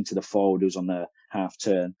 they go into the forward who's on the half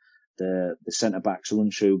turn, the centre-back's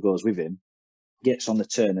run through goes with him, gets on the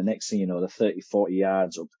turn, the next thing you know, they're 30, 40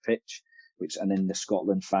 yards up the pitch, and then the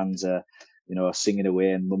Scotland fans are singing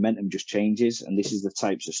away and momentum just changes. And this is the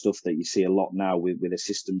types of stuff that you see a lot now with the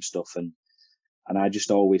system stuff. And I just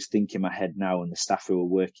always think in my head now, and the staff who are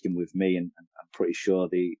working with me, and I'm pretty sure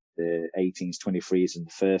the 18s, 23s and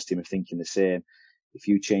the first team are thinking the same. If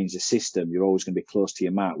you change the system, you're always going to be close to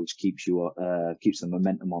your mark, which keeps the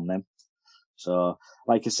momentum on them. So,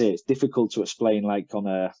 like I say, it's difficult to explain like on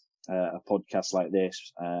a podcast like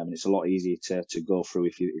this, and it's a lot easier to go through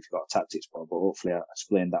if you've got a tactics board. But hopefully, I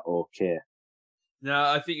explained that okay. No,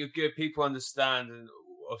 I think you're good. People understand, and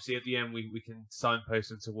obviously at the end we can signpost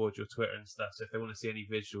them towards your Twitter and stuff. So if they want to see any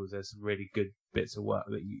visuals, there's some really good bits of work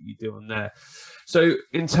that you do on there. So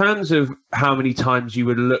in terms of how many times you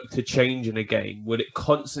would look to change in a game, would it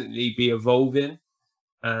constantly be evolving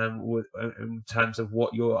in terms of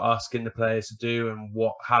what you're asking the players to do and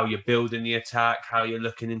how you're building the attack, how you're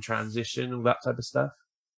looking in transition, all that type of stuff?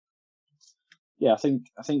 Yeah,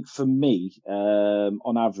 I think for me,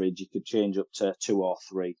 on average, you could change up to 2 or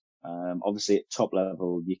 3. Obviously, at top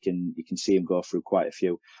level, you can see them go through quite a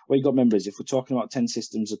few. What you got to remember is if we're talking about 10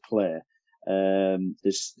 systems of play,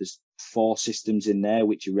 there's 4 systems in there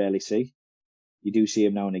which you rarely see. You do see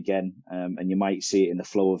them now and again, and you might see it in the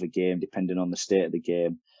flow of a game, depending on the state of the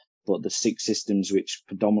game. But the 6 systems which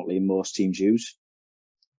predominantly most teams use,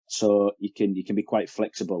 so you can be quite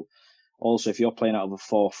flexible. Also, if you're playing out of a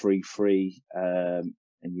 4-3-3 and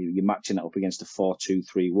you're matching it up against a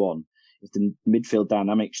 4-2-3-1, if the midfield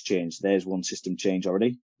dynamics change, there's one system change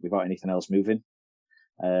already without anything else moving.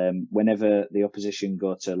 Whenever the opposition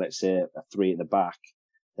go to, let's say, a 3 at the back,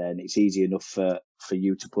 then it's easy enough for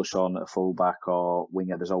you to push on a full back or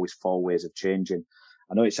winger. There's always 4 ways of changing.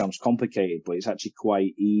 I know it sounds complicated, but it's actually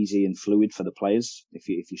quite easy and fluid for the players if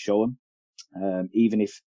you show them. Even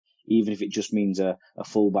if it just means a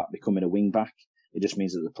full back becoming a wing back, it just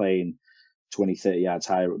means that they're playing 20, 30 yards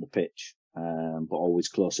higher up the pitch, but always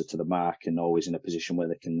closer to the mark and always in a position where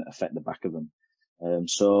they can affect the back of them.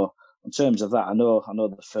 So in terms of that, I know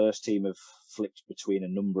the first team have flipped between a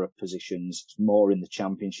number of positions. It's more in the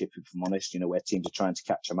Championship, if I'm honest, where teams are trying to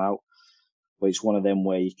catch them out. But it's one of them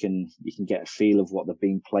where you can get a feel of what they've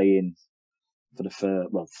been playing for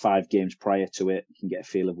the 5 games prior to it. You can get a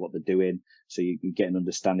feel of what they're doing, so you get an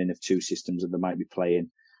understanding of 2 systems that they might be playing,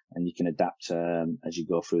 and you can adapt as you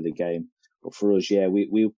go through the game. But for us, yeah,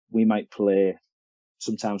 we might play.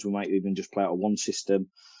 Sometimes we might even just play out of one system,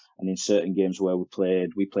 and in certain games where we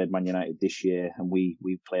played Man United this year, and we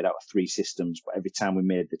played out of 3 systems. But every time we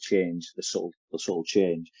made the change, the subtle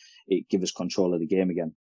change, it gave us control of the game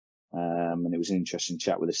again. And it was an interesting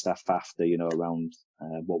chat with the staff after, around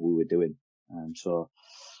what we were doing. And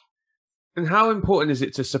how important is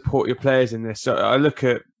it to support your players in this? So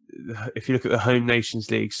if you look at the Home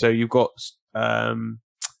Nations League, so you've got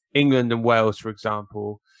England and Wales, for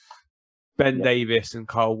example, Ben Davies and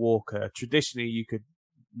Kyle Walker. Traditionally, you could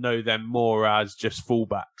know them more as just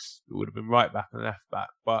fullbacks. It would have been right back and left back,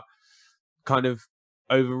 but kind of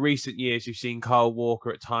over recent years, you've seen Kyle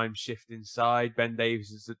Walker at times shift inside. Ben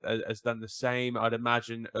Davies has done the same. I'd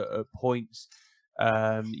imagine at points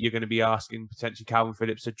you're going to be asking potentially Calvin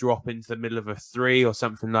Phillips to drop into the middle of a 3 or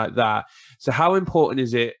something like that. So how important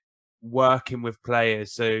is it working with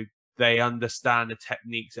players so they understand the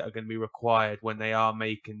techniques that are going to be required when they are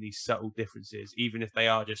making these subtle differences, even if they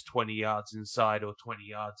are just 20 yards inside or 20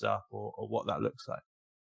 yards up, or what that looks like?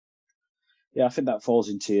 Yeah, I think that falls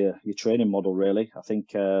into your training model, really. I think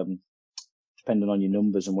depending on your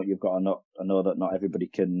numbers and what you've got, I know that not everybody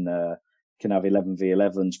can have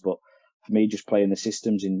 11v11s, but for me, just playing the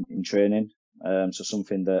systems in training. So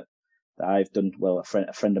something that I've done, well,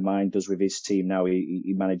 a friend of mine does with his team now.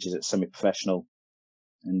 He manages it semi-professional,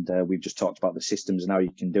 and we've just talked about the systems and how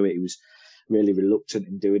you can do it. He was really reluctant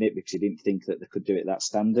in doing it because he didn't think that they could do it that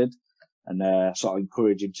standard, and sort of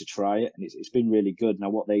encourage him to try it. And it's been really good.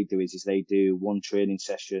 Now, what they do is they do one training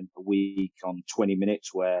session a week on 20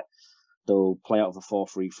 minutes where they'll play out of a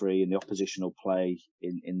 4-3-3 and the opposition will play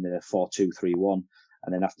in the 4-2-3-1.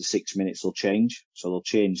 And then after 6 minutes, they'll change. So they'll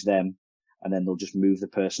change them and then they'll just move the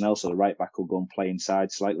personnel. So the right back will go and play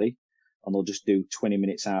inside slightly, and they'll just do 20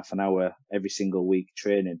 minutes, half an hour every single week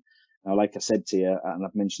training. Now, like I said to you, and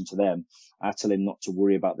I've mentioned to them, I tell him not to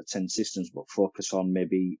worry about the 10 systems, but focus on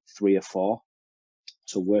maybe 3 or 4.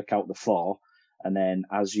 So work out the 4. And then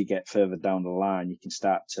as you get further down the line, you can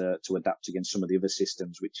start to adapt against some of the other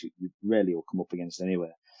systems, which you rarely will come up against anyway.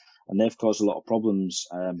 And they've caused a lot of problems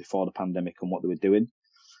before the pandemic and what they were doing.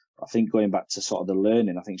 I think going back to sort of the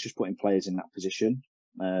learning, I think it's just putting players in that position,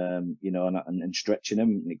 and stretching them.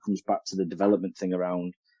 And it comes back to the development thing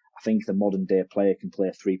around, I think the modern day player can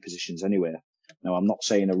play 3 positions anywhere. Now, I'm not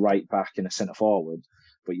saying a right back and a centre forward,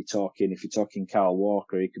 but if you're talking Kyle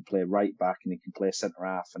Walker, he could play right back and he can play centre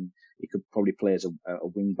half, and he could probably play as a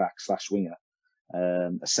wing back / winger.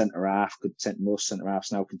 A centre half most centre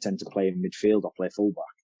halves now can tend to play in midfield or play full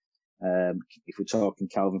back. If we're talking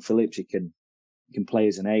Calvin Phillips, he can play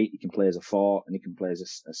as an 8, he can play as a 4, and he can play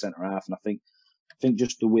as a centre half. And I think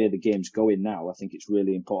just the way the game's going now, I think it's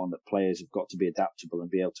really important that players have got to be adaptable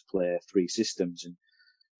and be able to play 3 systems. And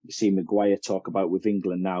you see Maguire talk about with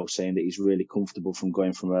England now, saying that he's really comfortable from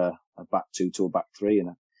going from a back 2 to a back 3. And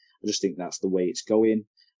I just think that's the way it's going.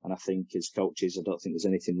 And I think as coaches, I don't think there's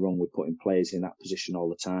anything wrong with putting players in that position all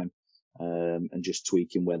the time, and just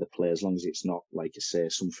tweaking where they play, as long as it's not, like I say,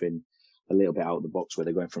 something a little bit out of the box where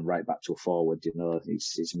they're going from right back to a forward.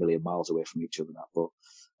 It's a million miles away from each other. That, but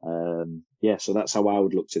so that's how I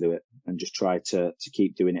would look to do it, and just try to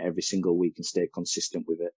keep doing it every single week and stay consistent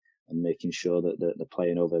with it, and making sure that they're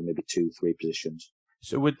playing over maybe 2-3 positions.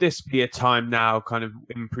 So would this be a time now, kind of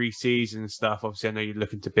in pre-season stuff? Obviously, I know you're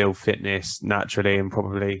looking to build fitness naturally, and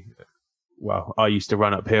probably, well, I used to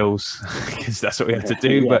run up hills because that's what we had to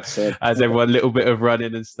do, but as everyone, a little bit of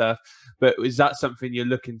running and stuff. But is that something you're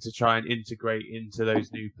looking to try and integrate into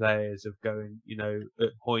those new players, of going, at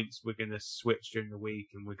points we're going to switch during the week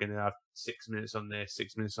and we're going to have 6 minutes on this,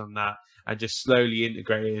 6 minutes on that, and just slowly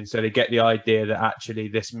integrate it in so they get the idea that actually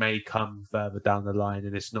this may come further down the line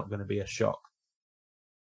and it's not going to be a shock?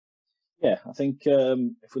 Yeah, I think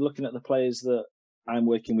if we're looking at the players that I'm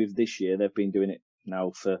working with this year, they've been doing it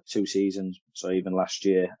now for 2 seasons. So even last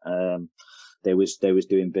year, they was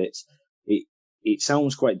doing bits. It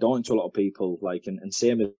sounds quite daunting to a lot of people, and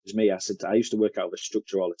same as me. I used to work out of a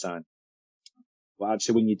structure all the time. But I'd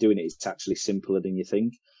say when you're doing it, it's actually simpler than you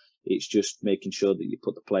think. It's just making sure that you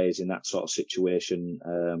put the players in that sort of situation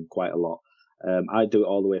quite a lot. I do it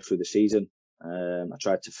all the way through the season. I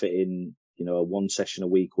try to fit in, a 1 session a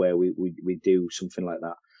week where we do something like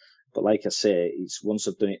that. But like I say, it's once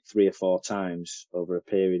I've done it 3 or 4 times over a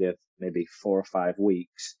period of maybe 4 or 5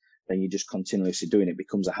 weeks, then you're just continuously doing it. It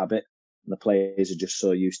becomes a habit, and the players are just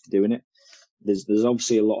so used to doing it. There's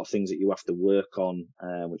obviously a lot of things that you have to work on,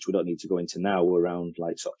 which we don't need to go into now, around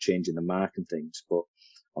like sort of changing the mark and things. But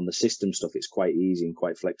on the system stuff, it's quite easy and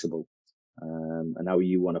quite flexible. And how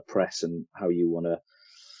you want to press and how you want to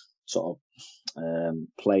sort of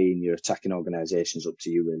play in your attacking organisations, up to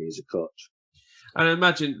you really as a coach. And I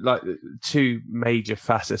imagine like 2 major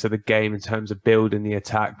facets of the game in terms of building the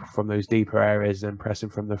attack from those deeper areas and pressing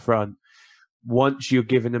from the front. Once you're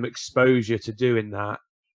giving them exposure to doing that,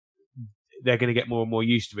 they're going to get more and more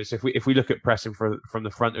used to it. So if we look at pressing from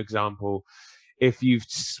the front example, if you've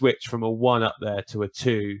switched from a 1 up there to a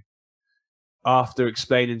 2, after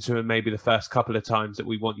explaining to them maybe the first couple of times that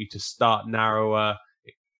we want you to start narrower,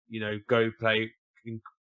 go play,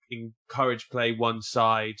 encourage play one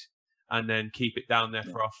side, and then keep it down there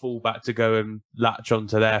for our fullback to go and latch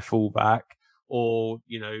onto their fullback, or,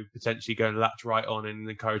 potentially go and latch right on and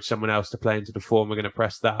encourage someone else to play into the form. We're going to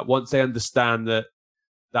press that. Once they understand that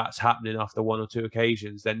that's happening after one or two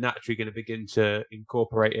occasions, they're naturally going to begin to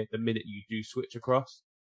incorporate it the minute you do switch across.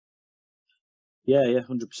 Yeah,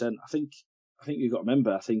 100%. I think you've got to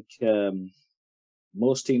remember. I think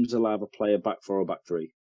most teams will either play a back four or back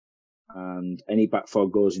three, and any back four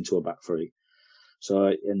goes into a back three.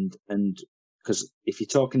 So and because if you're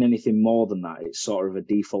talking anything more than that, it's sort of a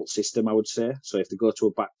default system, I would say. So if they go to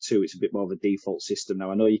a back two, it's a bit more of a default system.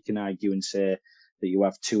 Now I know you can argue and say that you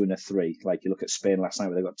have two and a three, like you look at Spain last night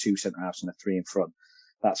where they got two centre halves and a three in front.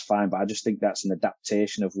 That's fine, but I just think that's an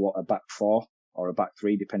adaptation of what a back four or a back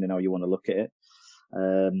three, depending how you want to look at it.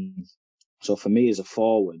 So for me as a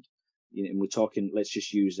forward, and we're talking, let's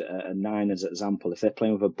just use a nine as an example. If they're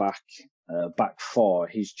playing with a back four,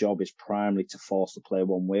 his job is primarily to force the play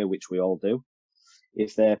one way, which we all do.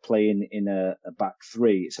 If they're playing in a back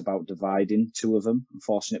three, it's about dividing two of them and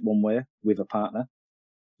forcing it one way with a partner.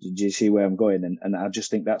 Do you see where I'm going? And I just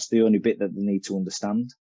think that's the only bit that they need to understand.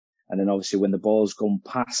 And then obviously when the ball's gone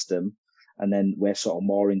past them, and then we're sort of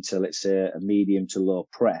more into, let's say, a medium to low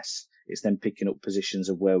press, it's then picking up positions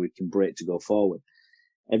of where we can break to go forward.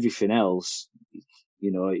 Everything else,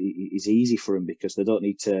 is easy for them because they don't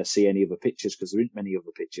need to see any other pictures because there aren't many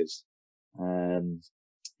other pictures.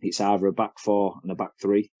 It's either a back four and a back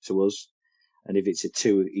three to us. And if it's a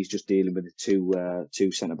two, he's just dealing with the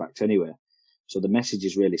two centre backs anyway. So the message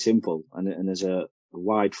is really simple. And as a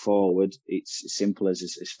wide forward, it's as simple as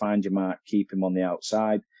find your mark, keep him on the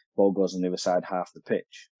outside, ball goes on the other side half the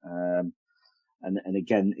pitch. And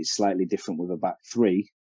again, it's slightly different with a back three,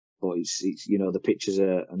 but it's the pitches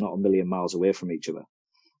are not a million miles away from each other.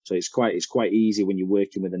 So it's quite easy when you're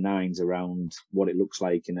working with the nines around what it looks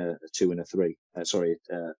like in a two and a three. A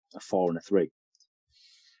four and a three.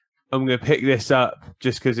 I'm going to pick this up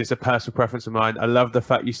just because it's a personal preference of mine. I love the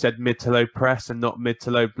fact you said mid to low press and not mid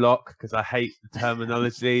to low block, because I hate the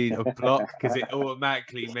terminology of block because it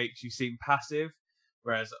automatically makes you seem passive.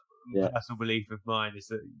 Whereas personal belief of mine is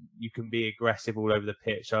that you can be aggressive all over the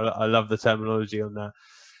pitch. I love the terminology on that.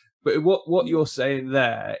 But what you're saying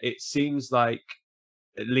there, it seems like,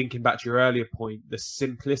 linking back to your earlier point, the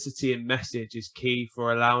simplicity in message is key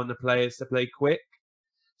for allowing the players to play quick.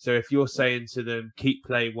 So if you're saying to them, keep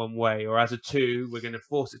play one way, or as a two, we're going to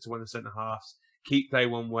force it to one of the centre halves, keep play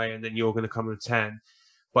one way, and then you're going to come with 10.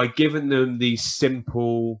 By giving them these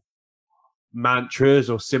simple mantras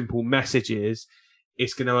or simple messages,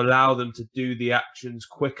 it's going to allow them to do the actions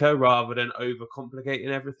quicker rather than overcomplicating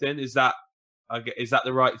everything. Is that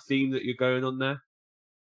the right theme that you're going on there?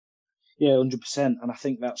 Yeah, 100%. And I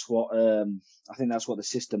think that's what the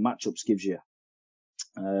system matchups gives you.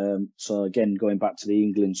 So again, going back to the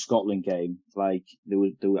England-Scotland game, like there were,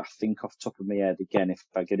 I think off the top of my head, again, if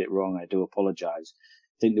I get it wrong, I do apologise.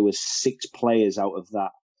 I think there was 6 players out of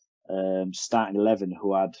that starting 11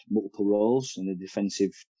 who had multiple roles in the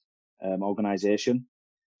defensive organisation.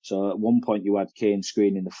 So at one point you had Kane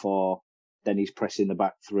screening the 4, then he's pressing the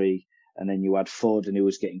back 3, and then you had Foden who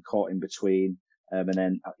was getting caught in between, and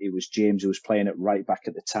then it was James who was playing at right back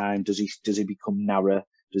at the time. Does he become narrow?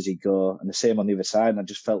 Does he go? And the same on the other side. And I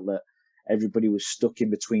just felt that everybody was stuck in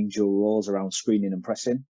between dual roles around screening and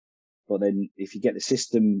pressing. But then if you get the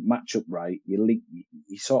system matchup right, you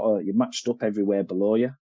matched up everywhere below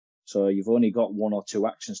you. So you've only got 1 or 2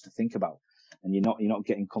 actions to think about, and you're not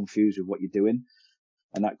getting confused with what you're doing.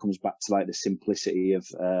 And that comes back to like the simplicity of,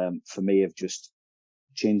 for me, of just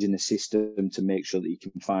changing the system to make sure that you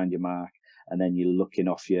can find your mark, and then you're looking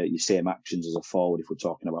off your same actions as a forward if we're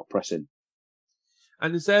talking about pressing.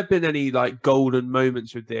 And has there been any like golden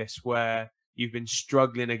moments with this where you've been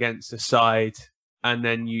struggling against a side and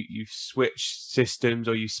then you've switched systems,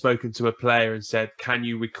 or you've spoken to a player and said, can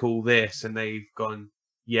you recall this? And they've gone,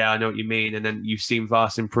 yeah, I know what you mean. And then you've seen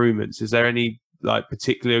vast improvements. Is there any like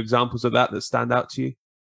particular examples of that stand out to you?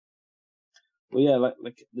 Well, yeah,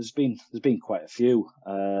 like there's been quite a few.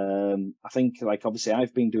 I think like obviously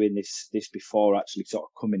I've been doing this before actually sort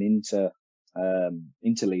of coming into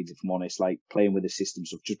Leeds, if I'm honest, like playing with the system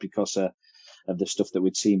stuff just because of the stuff that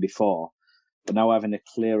we'd seen before. But now having a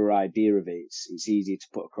clearer idea of it, it's easier to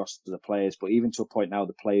put across to the players. But even to a point now,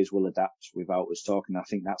 the players will adapt without us talking. I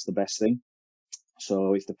think that's the best thing.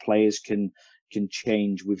 So if the players can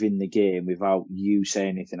change within the game without you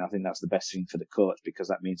saying anything, I think that's the best thing for the coach, because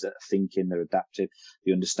that means that they're thinking, they're adaptive,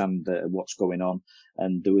 they understand what's going on.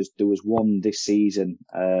 And there was one this season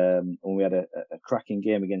when we had a cracking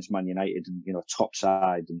game against Man United, and top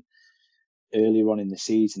side, and earlier on in the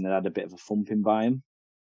season they had a bit of a thumping by him,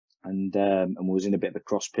 and was in a bit of a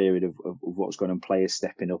cross period of what was going on, players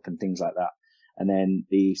stepping up and things like that. And then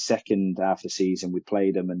the second half of the season we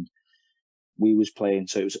played them, and we was playing,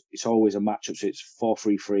 so it's always a matchup. So it's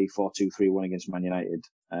 4-3-3, 4-2-3-1 against Man United.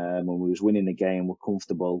 when we was winning the game, we're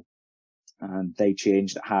comfortable, and they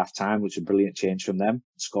changed at half time, which was a brilliant change from them.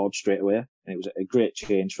 Scored straight away, and it was a great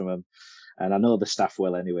change from them. And I know the staff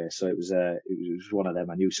well anyway, so it was one of them.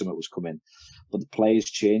 I knew something was coming, but the players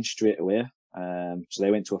changed straight away. So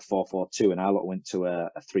they went to a 4-4-2, and our lot went to a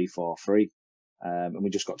 3-4-3, and we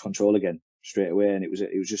just got control again straight away. And it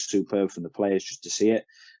was just superb from the players just to see it.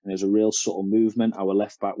 And there was a real subtle movement. Our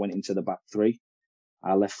left back went into the back three.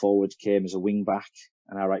 Our left forward came as a wing back,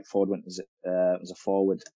 and our right forward went as a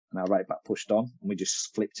forward, and our right back pushed on, and we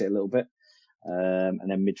just flipped it a little bit. And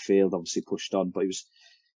then midfield obviously pushed on, but it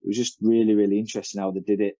was just really, really interesting how they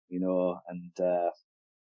did it, and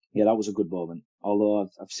yeah, that was a good moment. Although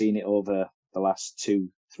I've seen it over the last 2-3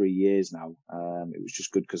 years now, it was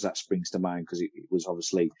just good because that springs to mind, because it was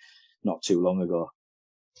obviously not too long ago.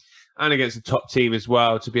 And against a top team as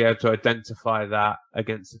well, to be able to identify that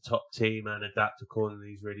against the top team and adapt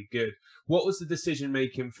accordingly is really good. What was the decision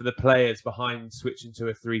making for the players behind switching to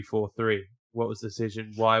a 3-4-3? What was the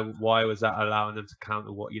decision? Why was that allowing them to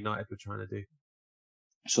counter what United were trying to do?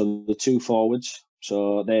 So the two forwards,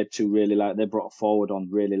 so they're two really they brought a forward on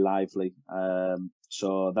really lively.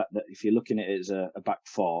 So that if you're looking at it as a back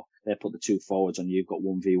four, they put the two forwards on. You've got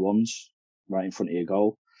 1v1s right in front of your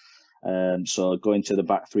goal. So going to the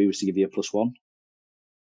back three was to give you a +1.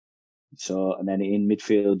 So, and then in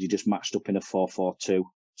midfield, you just matched up in a 4-4-2.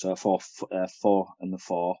 So a 4 and the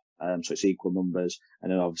 4. So it's equal numbers.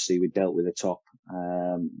 And then obviously we dealt with the top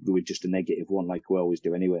with just a -1, like we always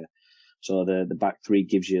do anyway. So the back three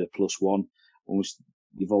gives you a +1.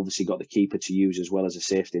 You've obviously got the keeper to use as well as a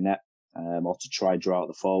safety net, or to try draw out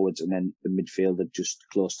the forwards, and then the midfielder just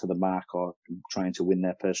close to the mark or trying to win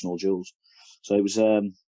their personal duels. So it was a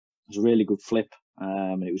really good flip,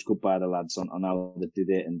 and it was good by the lads on how they did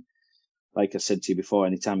it. And like I said to you before,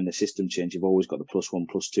 any time in the system change, you've always got the +1,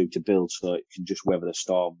 +2 to build, so it can just weather the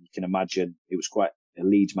storm. You can imagine it was quite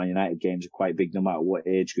Leeds Man United games are quite big, no matter what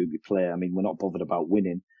age group you play. I mean, we're not bothered about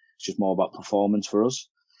winning; it's just more about performance for us.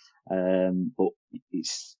 But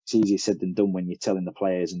it's easier said than done when you're telling the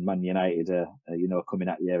players, and Man United are coming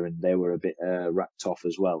at you, and they were a bit racked off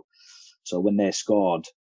as well. So when they scored,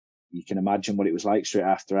 you can imagine what it was like straight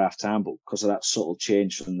after half time. But because of that subtle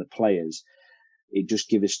change from the players, it just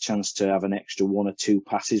gave us a chance to have an extra 1 or 2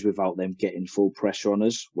 passes without them getting full pressure on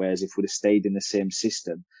us. Whereas if we'd have stayed in the same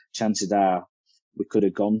system, chances are we could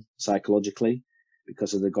have gone psychologically,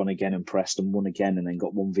 because they've gone again and pressed and won again and then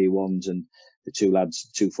got 1v1s, and the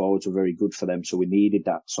two forwards were very good for them. So we needed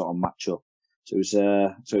that sort of matchup. So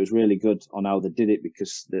it was really good on how they did it,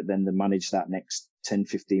 because then they managed that next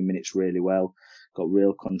 10-15 minutes really well, got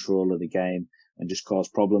real control of the game and just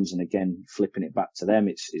caused problems. And again, flipping it back to them,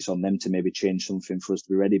 it's on them to maybe change something for us to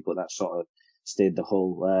be ready. But that sort of stayed the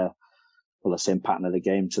whole, the same pattern of the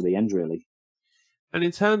game to the end, really. And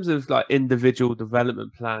in terms of like individual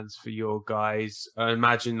development plans for your guys, I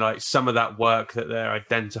imagine like some of that work that they're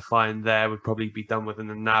identifying there would probably be done with an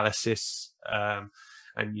analysis,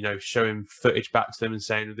 and showing footage back to them and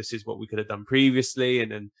saying, this is what we could have done previously,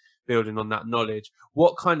 and then building on that knowledge.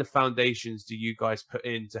 What kind of foundations do you guys put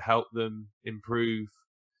in to help them improve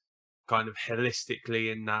kind of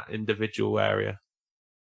holistically in that individual area?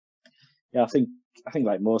 Yeah, I think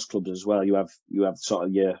like most clubs as well, you have sort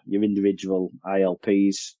of your individual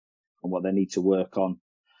ILPs and what they need to work on.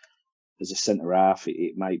 As a centre half,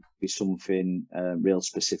 it might be something real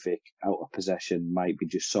specific. Out of possession might be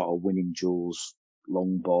just sort of winning duels,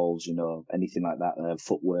 long balls, anything like that.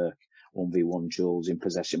 Footwork, 1v1 duels. In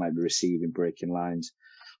possession might be receiving, breaking lines.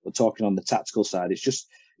 But talking on the tactical side, it's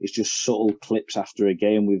just subtle clips after a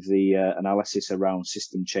game with the analysis around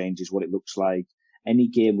system changes, what it looks like. Any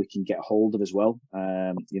game we can get hold of as well,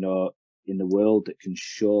 in the world that can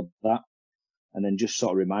show that, and then just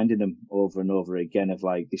sort of reminding them over and over again of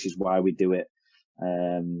like, this is why we do it.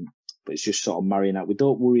 But it's just sort of marrying that. We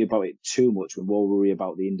don't worry about it too much. We more worry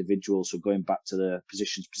about the individual. So going back to the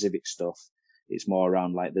position specific stuff, it's more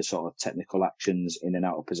around like the sort of technical actions in and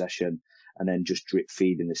out of possession, and then just drip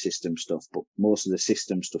feeding the system stuff. But most of the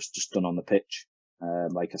system stuff's just done on the pitch.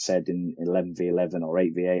 Like I said, in 11v11 or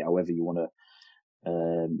 8v8, however you want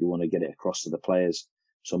to get it across to the players.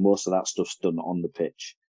 So most of that stuff's done on the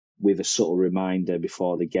pitch, with a subtle reminder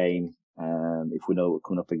before the game, if we know we're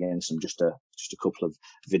coming up against them, just a couple of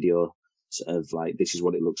videos of like, this is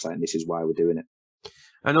what it looks like and this is why we're doing it.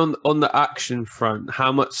 And on the action front,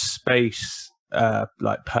 how much space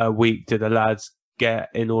like per week do the lads get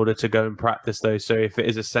in order to go and practice those? So if it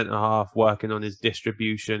is a centre half working on his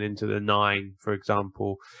distribution into the 9, for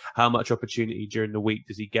example, how much opportunity during the week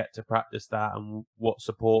does he get to practice that, and what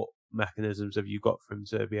support mechanisms have you got for him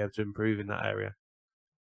to be able to improve in that area?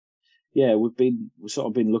 Yeah, we've sort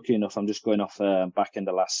of been lucky enough. I'm just going off back end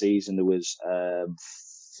of last season. There was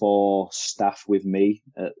 4 staff with me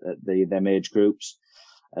at them age groups.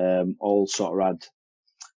 All sort of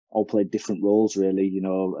all played different roles really.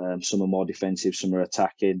 Some are more defensive, some are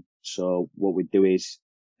attacking. So what we do is,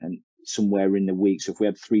 and somewhere in the week, so if we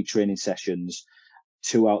had 3 training sessions,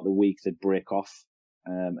 2 out the week they'd break off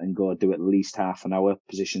and go do at least half an hour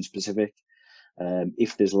position specific.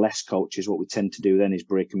 If there's less coaches, what we tend to do then is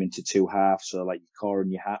break them into 2 halves. So like your core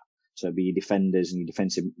and your hat. So it'd be your defenders and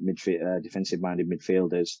your defensive-minded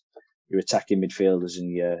midfielders, your attacking midfielders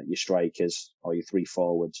and your strikers, or your 3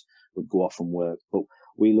 forwards would go off and work. But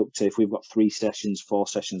we look to, if we've got 3 sessions, 4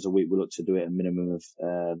 sessions a week, we look to do it a minimum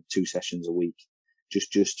of 2 sessions a week,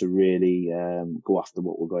 just to really go after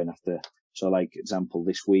what we're going after. So like example,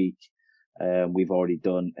 this week, we've already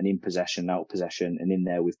done an in possession, out possession, and in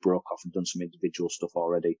there we've broke off and done some individual stuff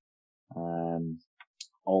already.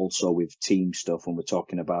 Also with team stuff when we're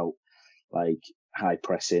talking about like high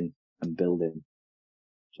pressing and building.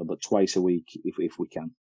 So, but twice a week if we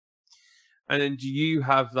can. And then do you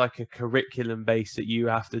have like a curriculum base that you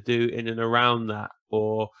have to do in and around that?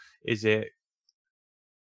 Or is it,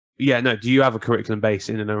 do you have a curriculum base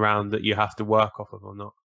in and around that you have to work off of or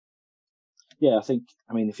not? Yeah,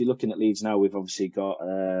 I mean, if you're looking at Leeds now, we've obviously got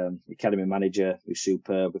academy manager who's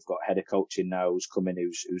superb. We've got head of coaching now who's coming,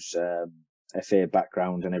 who's FA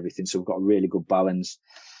background and everything. So we've got a really good balance.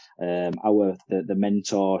 The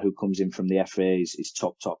mentor who comes in from the FA is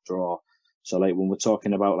top draw. So like when we're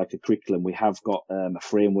talking about like a curriculum, we have got a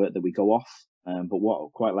framework that we go off. But what I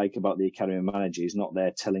quite like about the academy manager is not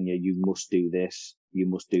there telling you must do this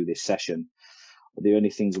session. But the only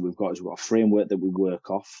things that we've got is we've got a framework that we work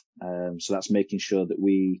off. So that's making sure that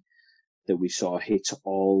we sort of hit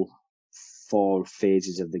all 4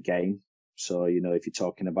 phases of the game. So, if you're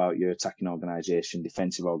talking about your attacking organisation,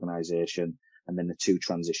 defensive organisation, and then the 2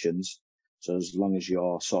 transitions. So as long as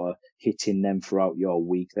you're sort of hitting them throughout your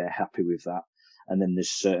week, they're happy with that. And then there's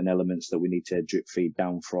certain elements that we need to drip feed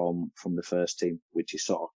down from the first team, which is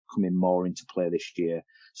sort of coming more into play this year.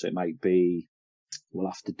 So it might be, we'll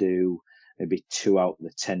have to do maybe 2 out of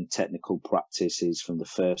the 10 technical practices from the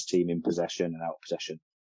first team in possession and out of possession,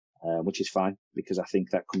 which is fine because I think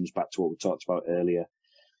that comes back to what we talked about earlier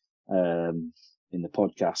in the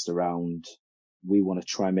podcast around we want to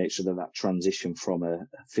try and make sure that transition from a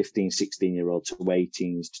 15, 16-year-old to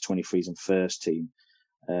 18s to 23s and first team,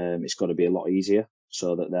 it's got to be a lot easier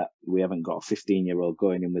so that we haven't got a 15-year-old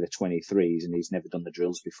going in with a 23s and he's never done the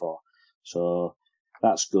drills before. So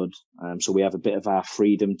that's good. So we have a bit of our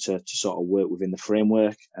freedom to sort of work within the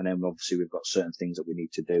framework. And then obviously we've got certain things that we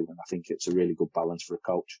need to do. And I think it's a really good balance for a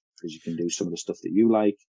coach because you can do some of the stuff that you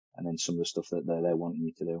like and then some of the stuff that they're wanting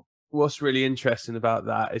you to do. What's really interesting about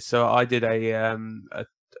that is, so I did a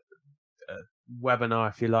webinar,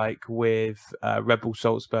 if you like, with Red Bull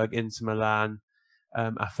Salzburg, Inter Milan,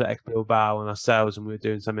 Athletic Bilbao and ourselves, and we were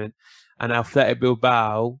doing something. And Athletic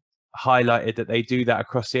Bilbao highlighted that they do that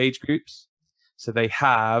across the age groups. So they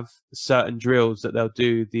have certain drills that they'll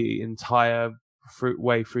do the entire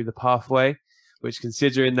way through the pathway, which,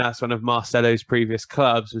 considering that's one of Marcelo's previous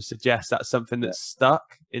clubs, would suggest that's something that's stuck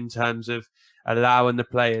in terms of allowing the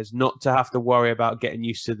players not to have to worry about getting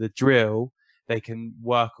used to the drill. They can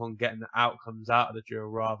work on getting the outcomes out of the drill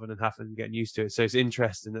rather than having to get used to it. So it's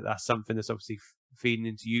interesting that that's something that's obviously feeding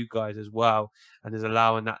into you guys as well, and is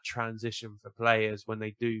allowing that transition for players when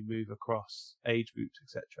they do move across age groups,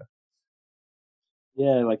 etc.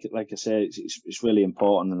 Yeah, like I say, it's really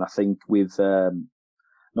important, and I think with not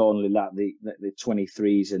only that, the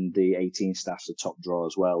 23s and the 18 staffs are top draw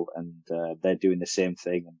as well, and they're doing the same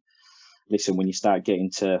thing. And listen, when you start getting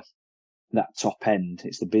to that top end,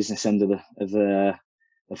 it's the business end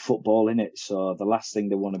of football, in it. So the last thing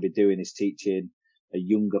they want to be doing is teaching a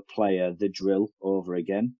younger player the drill over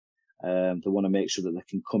again. They want to make sure that they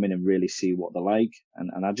can come in and really see what they're like.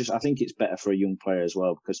 And I think it's better for a young player as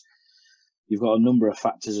well, because you've got a number of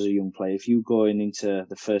factors as a young player. If you're going into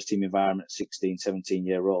the first team environment at 16,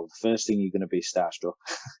 17-year-old, the first thing you're going to be starstruck,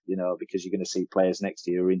 because you're going to see players next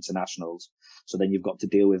to you who are internationals. So then you've got to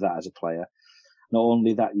deal with that as a player. Not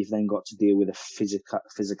only that, you've then got to deal with the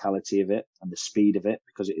physicality of it and the speed of it,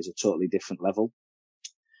 because it is a totally different level.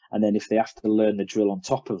 And then if they have to learn the drill on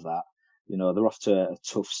top of that, they're off to a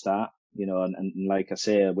tough start, and like I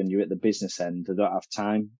say, when you're at the business end, they don't have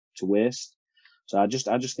time to waste. So I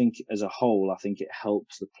just think as a whole, I think it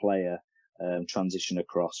helps the player transition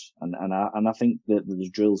across. And I think that the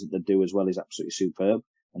drills that they do as well is absolutely superb,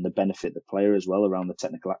 and they benefit the player as well around the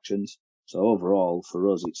technical actions. So overall, for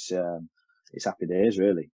us, it's happy days,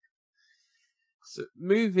 really. So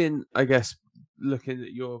moving, I guess, looking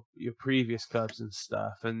at your previous clubs and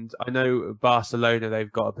stuff, and I know Barcelona,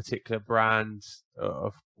 they've got a particular brand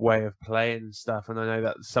of way of playing and stuff, and I know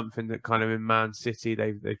that's something that kind of in Man City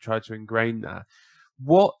they've tried to ingrain that.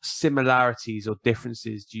 What similarities or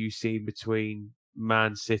differences do you see between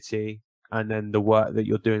Man City and then the work that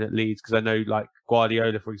you're doing at Leeds? Because I know, like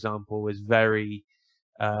Guardiola, for example, is very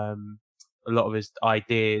a lot of his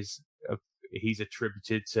ideas he's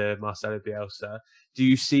attributed to Marcelo Bielsa. Do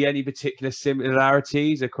you see any particular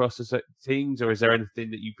similarities across the teams, or is there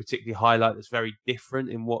anything that you particularly highlight that's very different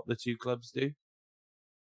in what the two clubs do?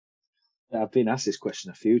 I've been asked this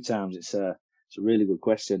question a few times. It's a really good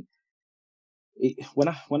question. When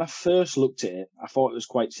I first looked at it, I thought it was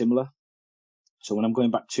quite similar. So when I'm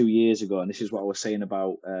going back 2 years ago, and this is what I was saying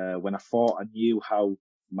about when I thought I knew how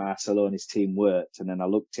Marcelo and his team worked, and then I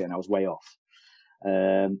looked at it and I was way off.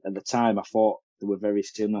 At the time, I thought they were very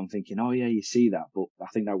similar. I'm thinking, oh yeah, you see that, but I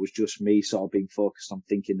think that was just me sort of being focused on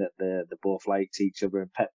thinking that they both liked each other,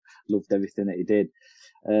 and Pep loved everything that he did.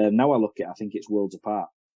 Now I look at it, I think it's worlds apart.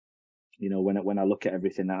 When I look at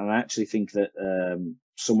everything, and I actually think that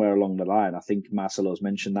somewhere along the line, I think Marcelo's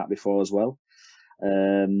mentioned that before as well.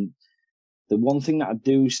 The one thing that I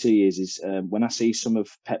do see is when I see some of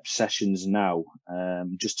Pep's sessions now,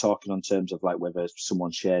 just talking on terms of like whether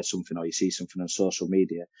someone shares something or you see something on social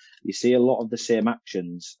media, you see a lot of the same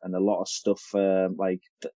actions and a lot of stuff like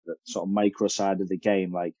the sort of micro side of the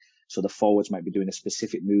game. Like, so the forwards might be doing a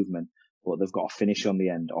specific movement, but they've got a finish on the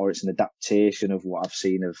end, or it's an adaptation of what I've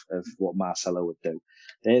seen of what Marcelo would do.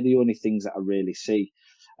 They're the only things that I really see.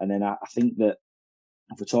 And then I think that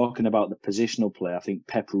if we're talking about the positional play, I think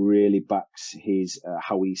Pep really backs his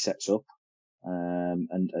how he sets up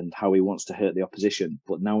and how he wants to hurt the opposition.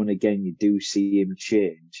 But now and again, you do see him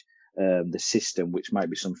change the system, which might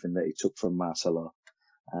be something that he took from Marcelo.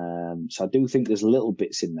 So I do think there's little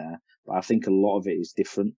bits in there, but I think a lot of it is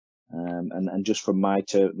different. And just from my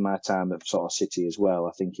time at sort of City as well,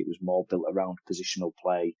 I think it was more built around positional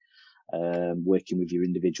play, working with your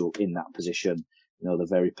individual in that position. They're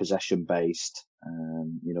very possession based,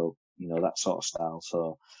 that sort of style.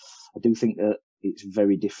 So I do think that it's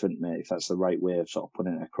very different, mate, if that's the right way of sort of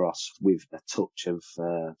putting it across, with a touch of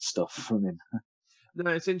stuff from him.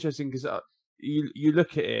 No, it's interesting because you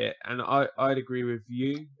look at it, and I'd agree with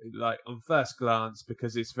you, like on first glance,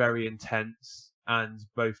 because it's very intense, and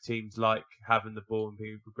both teams like having the ball and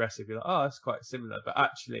being progressive. You're like, oh, that's quite similar. But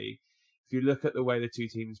actually, if you look at the way the two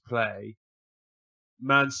teams play,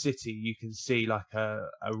 Man City, you can see like a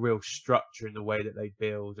real structure in the way that they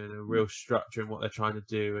build, and a real structure in what they're trying to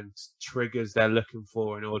do, and triggers they're looking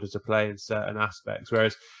for in order to play in certain aspects.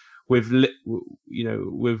 Whereas with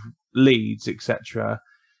with Leeds, etc.,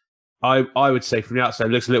 I would say from the outside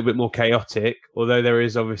it looks a little bit more chaotic, although there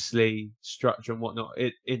is obviously structure and whatnot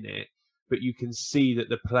in it. But you can see that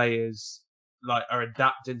the players like are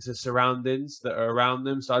adapting to surroundings that are around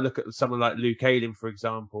them. So I look at someone like Luke Ayling, for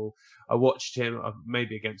example. I watched him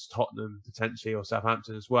maybe against Tottenham potentially, or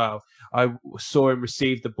Southampton as well. I saw him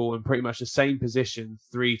receive the ball in pretty much the same position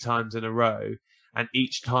 3 times in a row, and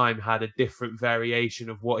each time had a different variation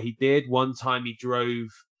of what he did. One time he drove,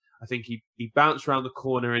 I think he bounced around the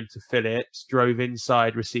corner into Phillips, drove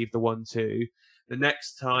inside, received the 1-2. The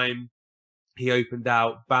next time he opened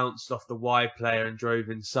out, bounced off the wide player and drove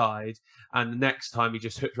inside. And the next time he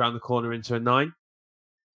just hooked around the corner into a 9.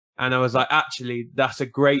 And I was like, actually, that's a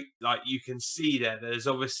great, like, you can see there's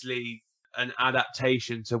obviously an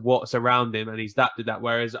adaptation to what's around him, and he's adapted that.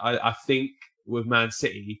 Whereas I think with Man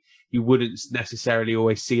City, you wouldn't necessarily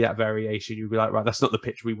always see that variation. You'd be like, right, that's not the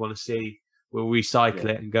pitch we want to see. We'll recycle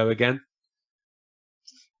it and go again.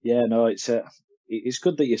 Yeah, no, it's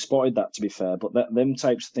good that you spotted that, to be fair. But them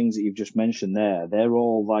types of things that you've just mentioned there, they're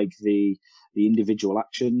all like the individual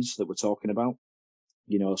actions that we're talking about.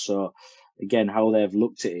 So again, how they've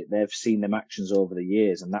looked at it, they've seen them actions over the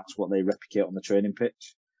years, and that's what they replicate on the training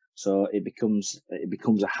pitch. So it becomes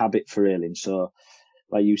a habit for Ayling. So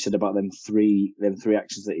like you said about them three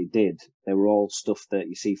actions that he did, they were all stuff that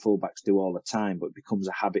you see fullbacks do all the time, but it becomes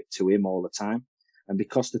a habit to him all the time. And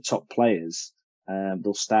because the top players,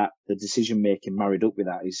 they'll start the decision making married up with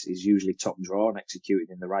that is usually top draw and executed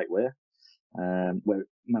in the right way. Where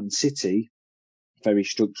Man City, very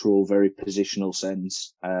structural, very positional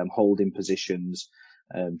sense, holding positions,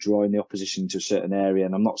 drawing the opposition to a certain area.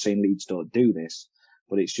 And I'm not saying Leeds don't do this,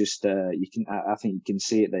 but it's just I think you can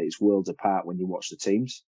see it that it's worlds apart when you watch the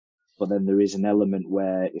teams. But then there is an element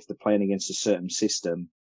where if they're playing against a certain system,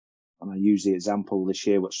 and I use the example this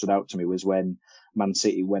year, what stood out to me was when Man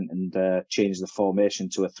City went and changed the formation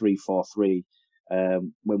to a 3-4-3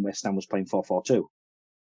 when West Ham was playing 4-4-2.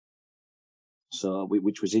 So,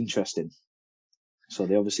 which was interesting. So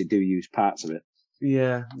they obviously do use parts of it.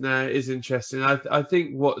 Yeah, no, it is interesting. I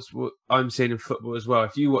think what I'm seeing in football as well.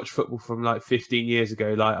 If you watch football from like 15 years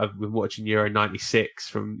ago, like I've been watching Euro '96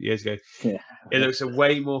 from years ago, Yeah. it looks a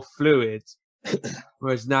way more fluid.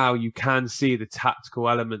 Whereas now you can see the tactical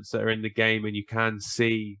elements that are in the game, and you can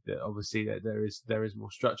see that obviously that there is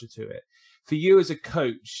more structure to it. For you as a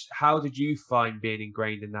coach, how did you find being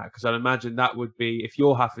ingrained in that? Because I imagine that would be, if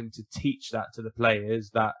you're having to teach that to the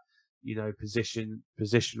players, that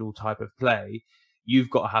positional type of play,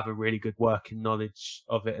 you've got to have a really good working knowledge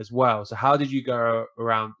of it as well. So how did you go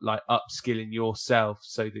around like upskilling yourself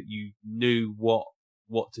so that you knew what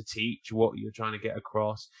to teach, what you're trying to get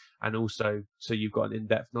across, and also so you've got an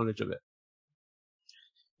in-depth knowledge of it?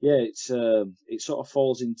 Yeah, it sort of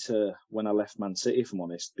falls into when I left Man City, if I'm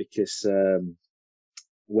honest, because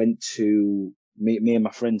went to me and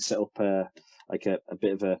my friend set up a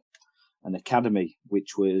bit of an academy,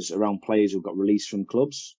 which was around players who got released from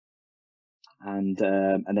clubs, and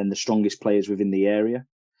then the strongest players within the area.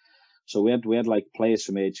 So we had like players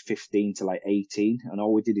from age 15 to like 18, and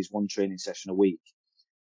all we did is one training session a week.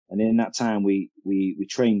 And in that time, we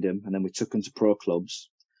trained them, and then we took them to pro clubs.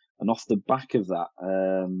 And off the back of that,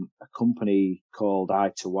 a company called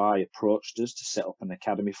I2Y approached us to set up an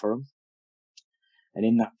academy for them. And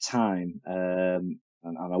in that time, and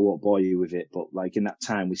I won't bore you with it, but like in that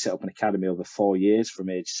time, we set up an academy over 4 years from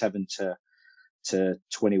age 7 to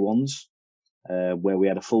 21s, where we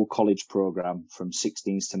had a full college program from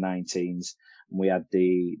 16s to 19s. And we had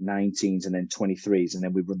the 19s and then 23s, and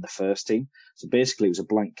then we run the first team. So basically, it was a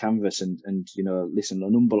blank canvas, and listen,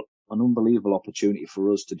 an unbelievable opportunity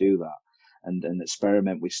for us to do that and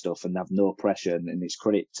experiment with stuff and have no pressure. And it's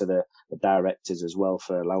credit to the directors as well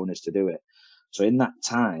for allowing us to do it. So in that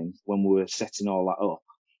time, when we were setting all that up,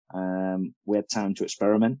 we had time to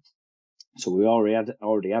experiment. So we already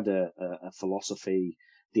had a philosophy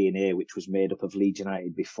DNA which was made up of Leeds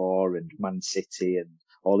United before and Man City and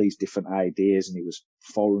all these different ideas, and it was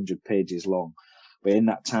 400 pages long. But in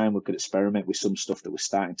that time, we could experiment with some stuff that we're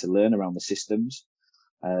starting to learn around the systems,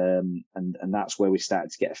 and that's where we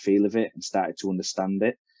started to get a feel of it and started to understand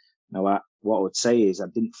it. Now, what I would say is I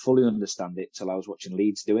didn't fully understand it till I was watching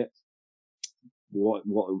Leeds do it. What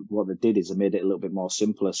they did is they made it a little bit more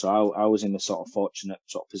simpler. So I was in a sort of fortunate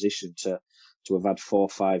sort of position to have had 4 or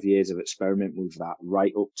 5 years of experiment with that,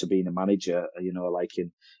 right up to being a manager, like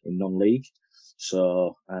in non-league.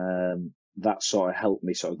 So that sort of helped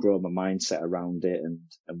me sort of grow my mindset around it and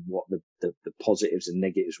what the positives and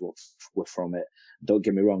negatives were from it. Don't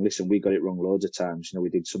get me wrong, listen, we got it wrong loads of times. We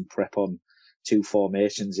did some prep on 2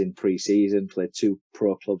 formations in pre-season, played 2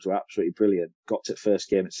 pro clubs, were absolutely brilliant. Got to the first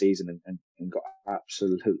game of season and got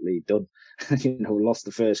absolutely done. We lost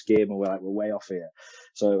the first game and we're way off here.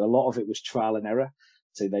 So a lot of it was trial and error.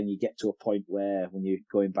 So then you get to a point where when you're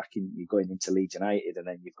going into Leeds United, and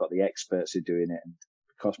then you've got the experts who are doing it. And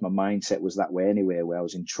because my mindset was that way anyway, where I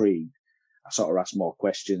was intrigued, I sort of asked more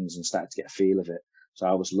questions and started to get a feel of it. So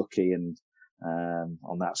I was lucky and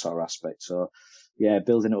on that sort of aspect. So yeah,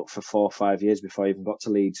 building up for 4 or 5 years before I even got to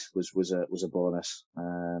Leeds was a bonus.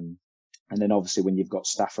 And then obviously when you've got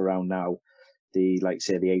staff around now, the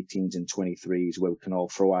 18s and 23s, where we can all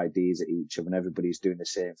throw ideas at each other and everybody's doing the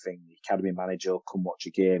same thing. The academy manager will come watch a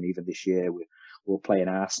game. Even this year, we were playing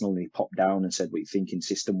Arsenal, and he popped down and said, "What are you thinking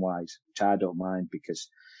system-wise?" Which I don't mind, because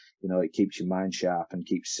it keeps your mind sharp and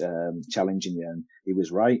keeps challenging you. And he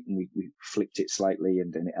was right, and we flipped it slightly,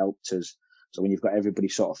 and it helped us. So when you've got everybody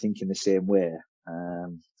sort of thinking the same way,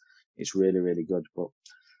 it's really, really good. But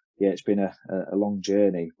yeah, it's been a long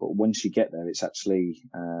journey. But once you get there, it's actually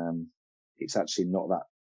not that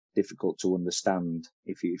difficult to understand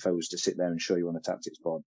if I was to sit there and show you on a tactics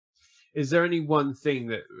board. Is there any one thing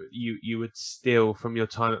that you would steal from your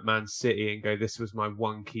time at Man City and go, this was my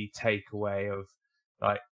one key takeaway of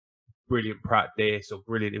like brilliant practice or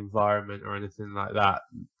brilliant environment or anything like that,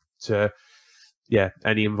 to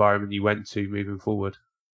any environment you went to moving forward?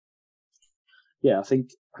 Yeah, I think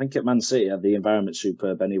at Man City the environment's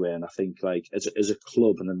superb anyway, and I think as a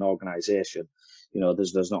club and an organisation,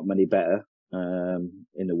 there's not many better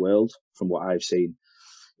in the world from what I've seen.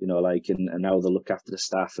 And how they look after the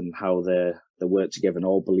staff and how they work together and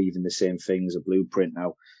all believe in the same things, a blueprint.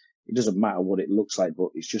 Now, it doesn't matter what it looks like, but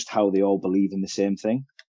it's just how they all believe in the same thing,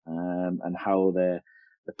 and how the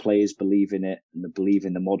players believe in it and they believe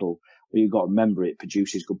in the model. But you've got to remember, it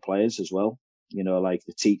produces good players as well. They're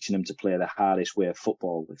teaching them to play the hardest way of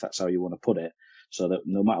football, if that's how you want to put it, so that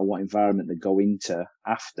no matter what environment they go into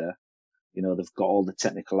after, they've got all the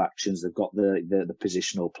technical actions, they've got the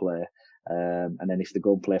positional play. And then if they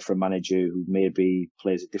go and play for a manager who maybe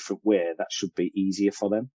plays a different way, that should be easier for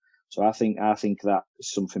them. So I think that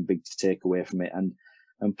is something big to take away from it,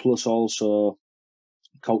 and plus also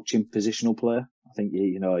coaching positional play. I think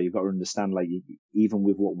you've got to understand, like, even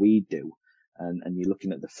with what we do, and you're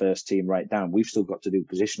looking at the first team right down, we've still got to do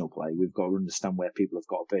positional play. We've got to understand where people have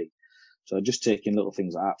got to be. So just taking little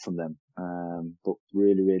things like that from them, but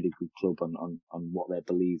really, really good club on what they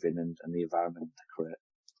believe in and the environment they create.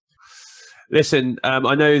 Listen,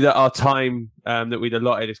 I know that our time that we'd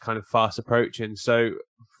allotted is kind of fast approaching. So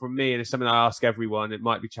for me, and it's something I ask everyone, it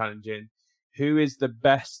might be challenging. Who is the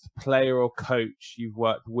best player or coach you've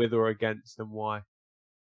worked with or against, and why?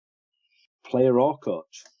 Player or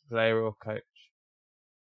coach? Player or coach.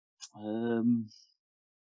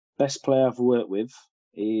 Best player I've worked with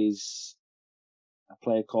is a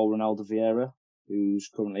player called Ronaldo Vieira, who's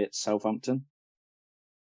currently at Southampton.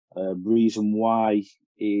 Reason why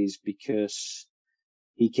is because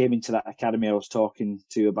he came into that academy I was talking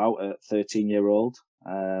to you about at 13-year-old,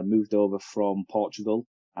 moved over from Portugal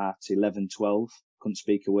at 11, 12, couldn't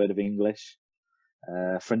speak a word of English.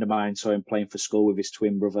 A friend of mine saw him playing for school with his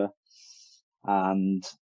twin brother, and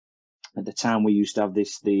at the time we used to have the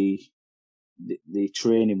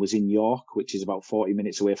training was in York, which is about 40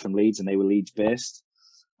 minutes away from Leeds, and they were Leeds based.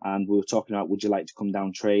 And we were talking about, would you like to come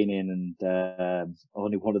down training? And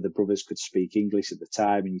only one of the brothers could speak English at the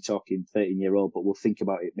time. And you're talking 13-year-old, but we'll think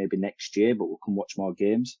about it maybe next year, but we'll come watch more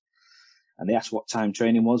games. And they asked what time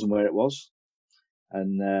training was and where it was.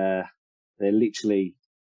 And they literally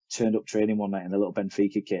turned up training one night in a little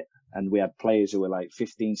Benfica kit. And we had players who were like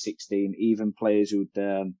 15, 16, even players who'd,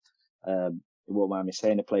 won't mind me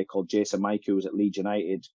saying, a player called Jason Mike, who was at Leeds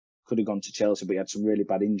United, could have gone to Chelsea, but he had some really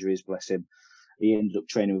bad injuries, bless him. He ended up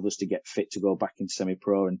training with us to get fit to go back into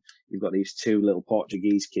semi-pro. And you've got these two little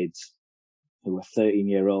Portuguese kids who were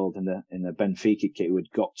 13-year-old in a Benfica kit who had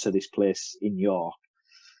got to this place in York.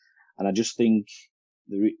 And I just think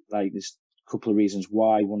there's a couple of reasons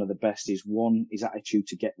why. One of the best is, one, his attitude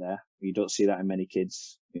to get there. You don't see that in many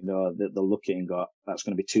kids. They'll look at it and go, that's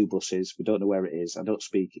going to be 2 buses. We don't know where it is. I don't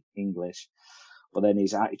speak English. But then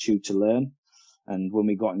his attitude to learn. And when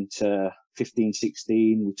we got into 15,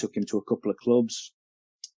 16, we took him to a couple of clubs,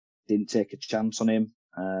 didn't take a chance on him.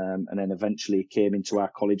 And then eventually came into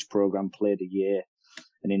our college program, played a year.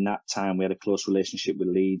 And in that time, we had a close relationship with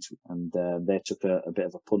Leeds, and they took a bit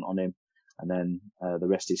of a punt on him. And then the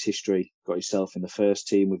rest is history. Got himself in the first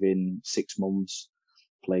team within 6 months,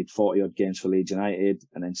 played 40-odd games for Leeds United,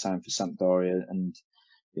 and then signed for Sampdoria. And,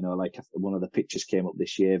 one of the pictures came up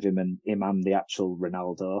this year of him and the actual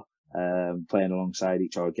Ronaldo, playing alongside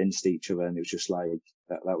each other, against each other. And it was just like,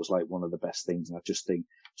 that was like one of the best things. And I just think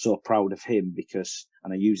so proud of him because,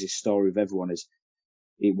 and I use his story with everyone, is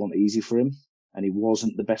it wasn't easy for him and he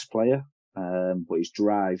wasn't the best player. But his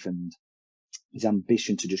drive and his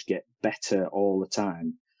ambition to just get better all the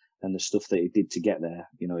time, and the stuff that he did to get there,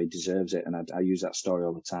 he deserves it. And I use that story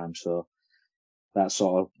all the time. So that's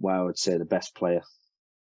sort of why I would say the best player.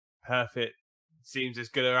 Perfect. Seems as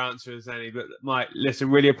good an answer as any. But Mike,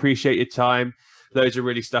 listen, really appreciate your time. Loads of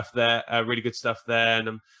really good stuff there, and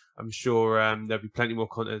I'm sure there'll be plenty more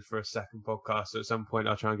content for a second podcast. So at some point,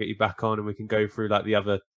 I'll try and get you back on, and we can go through like the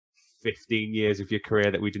other 15 years of your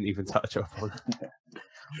career that we didn't even touch upon.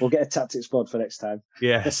 We'll get a tactics pod for next time.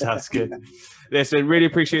 Yeah, sounds good. Listen, really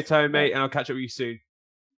appreciate your time, mate, and I'll catch up with you soon.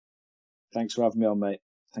 Thanks for having me on, mate.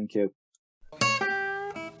 Thank you.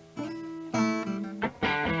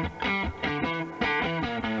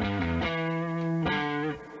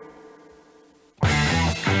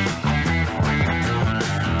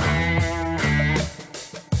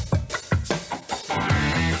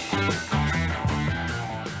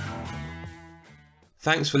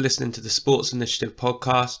 Thanks for listening to the Sports Initiative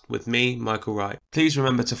podcast with me, Michael Wright. Please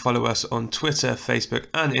remember to follow us on Twitter, Facebook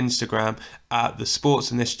and Instagram at the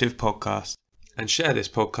Sports Initiative Podcast, and share this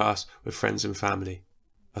podcast with friends and family.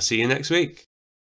 I'll see you next week.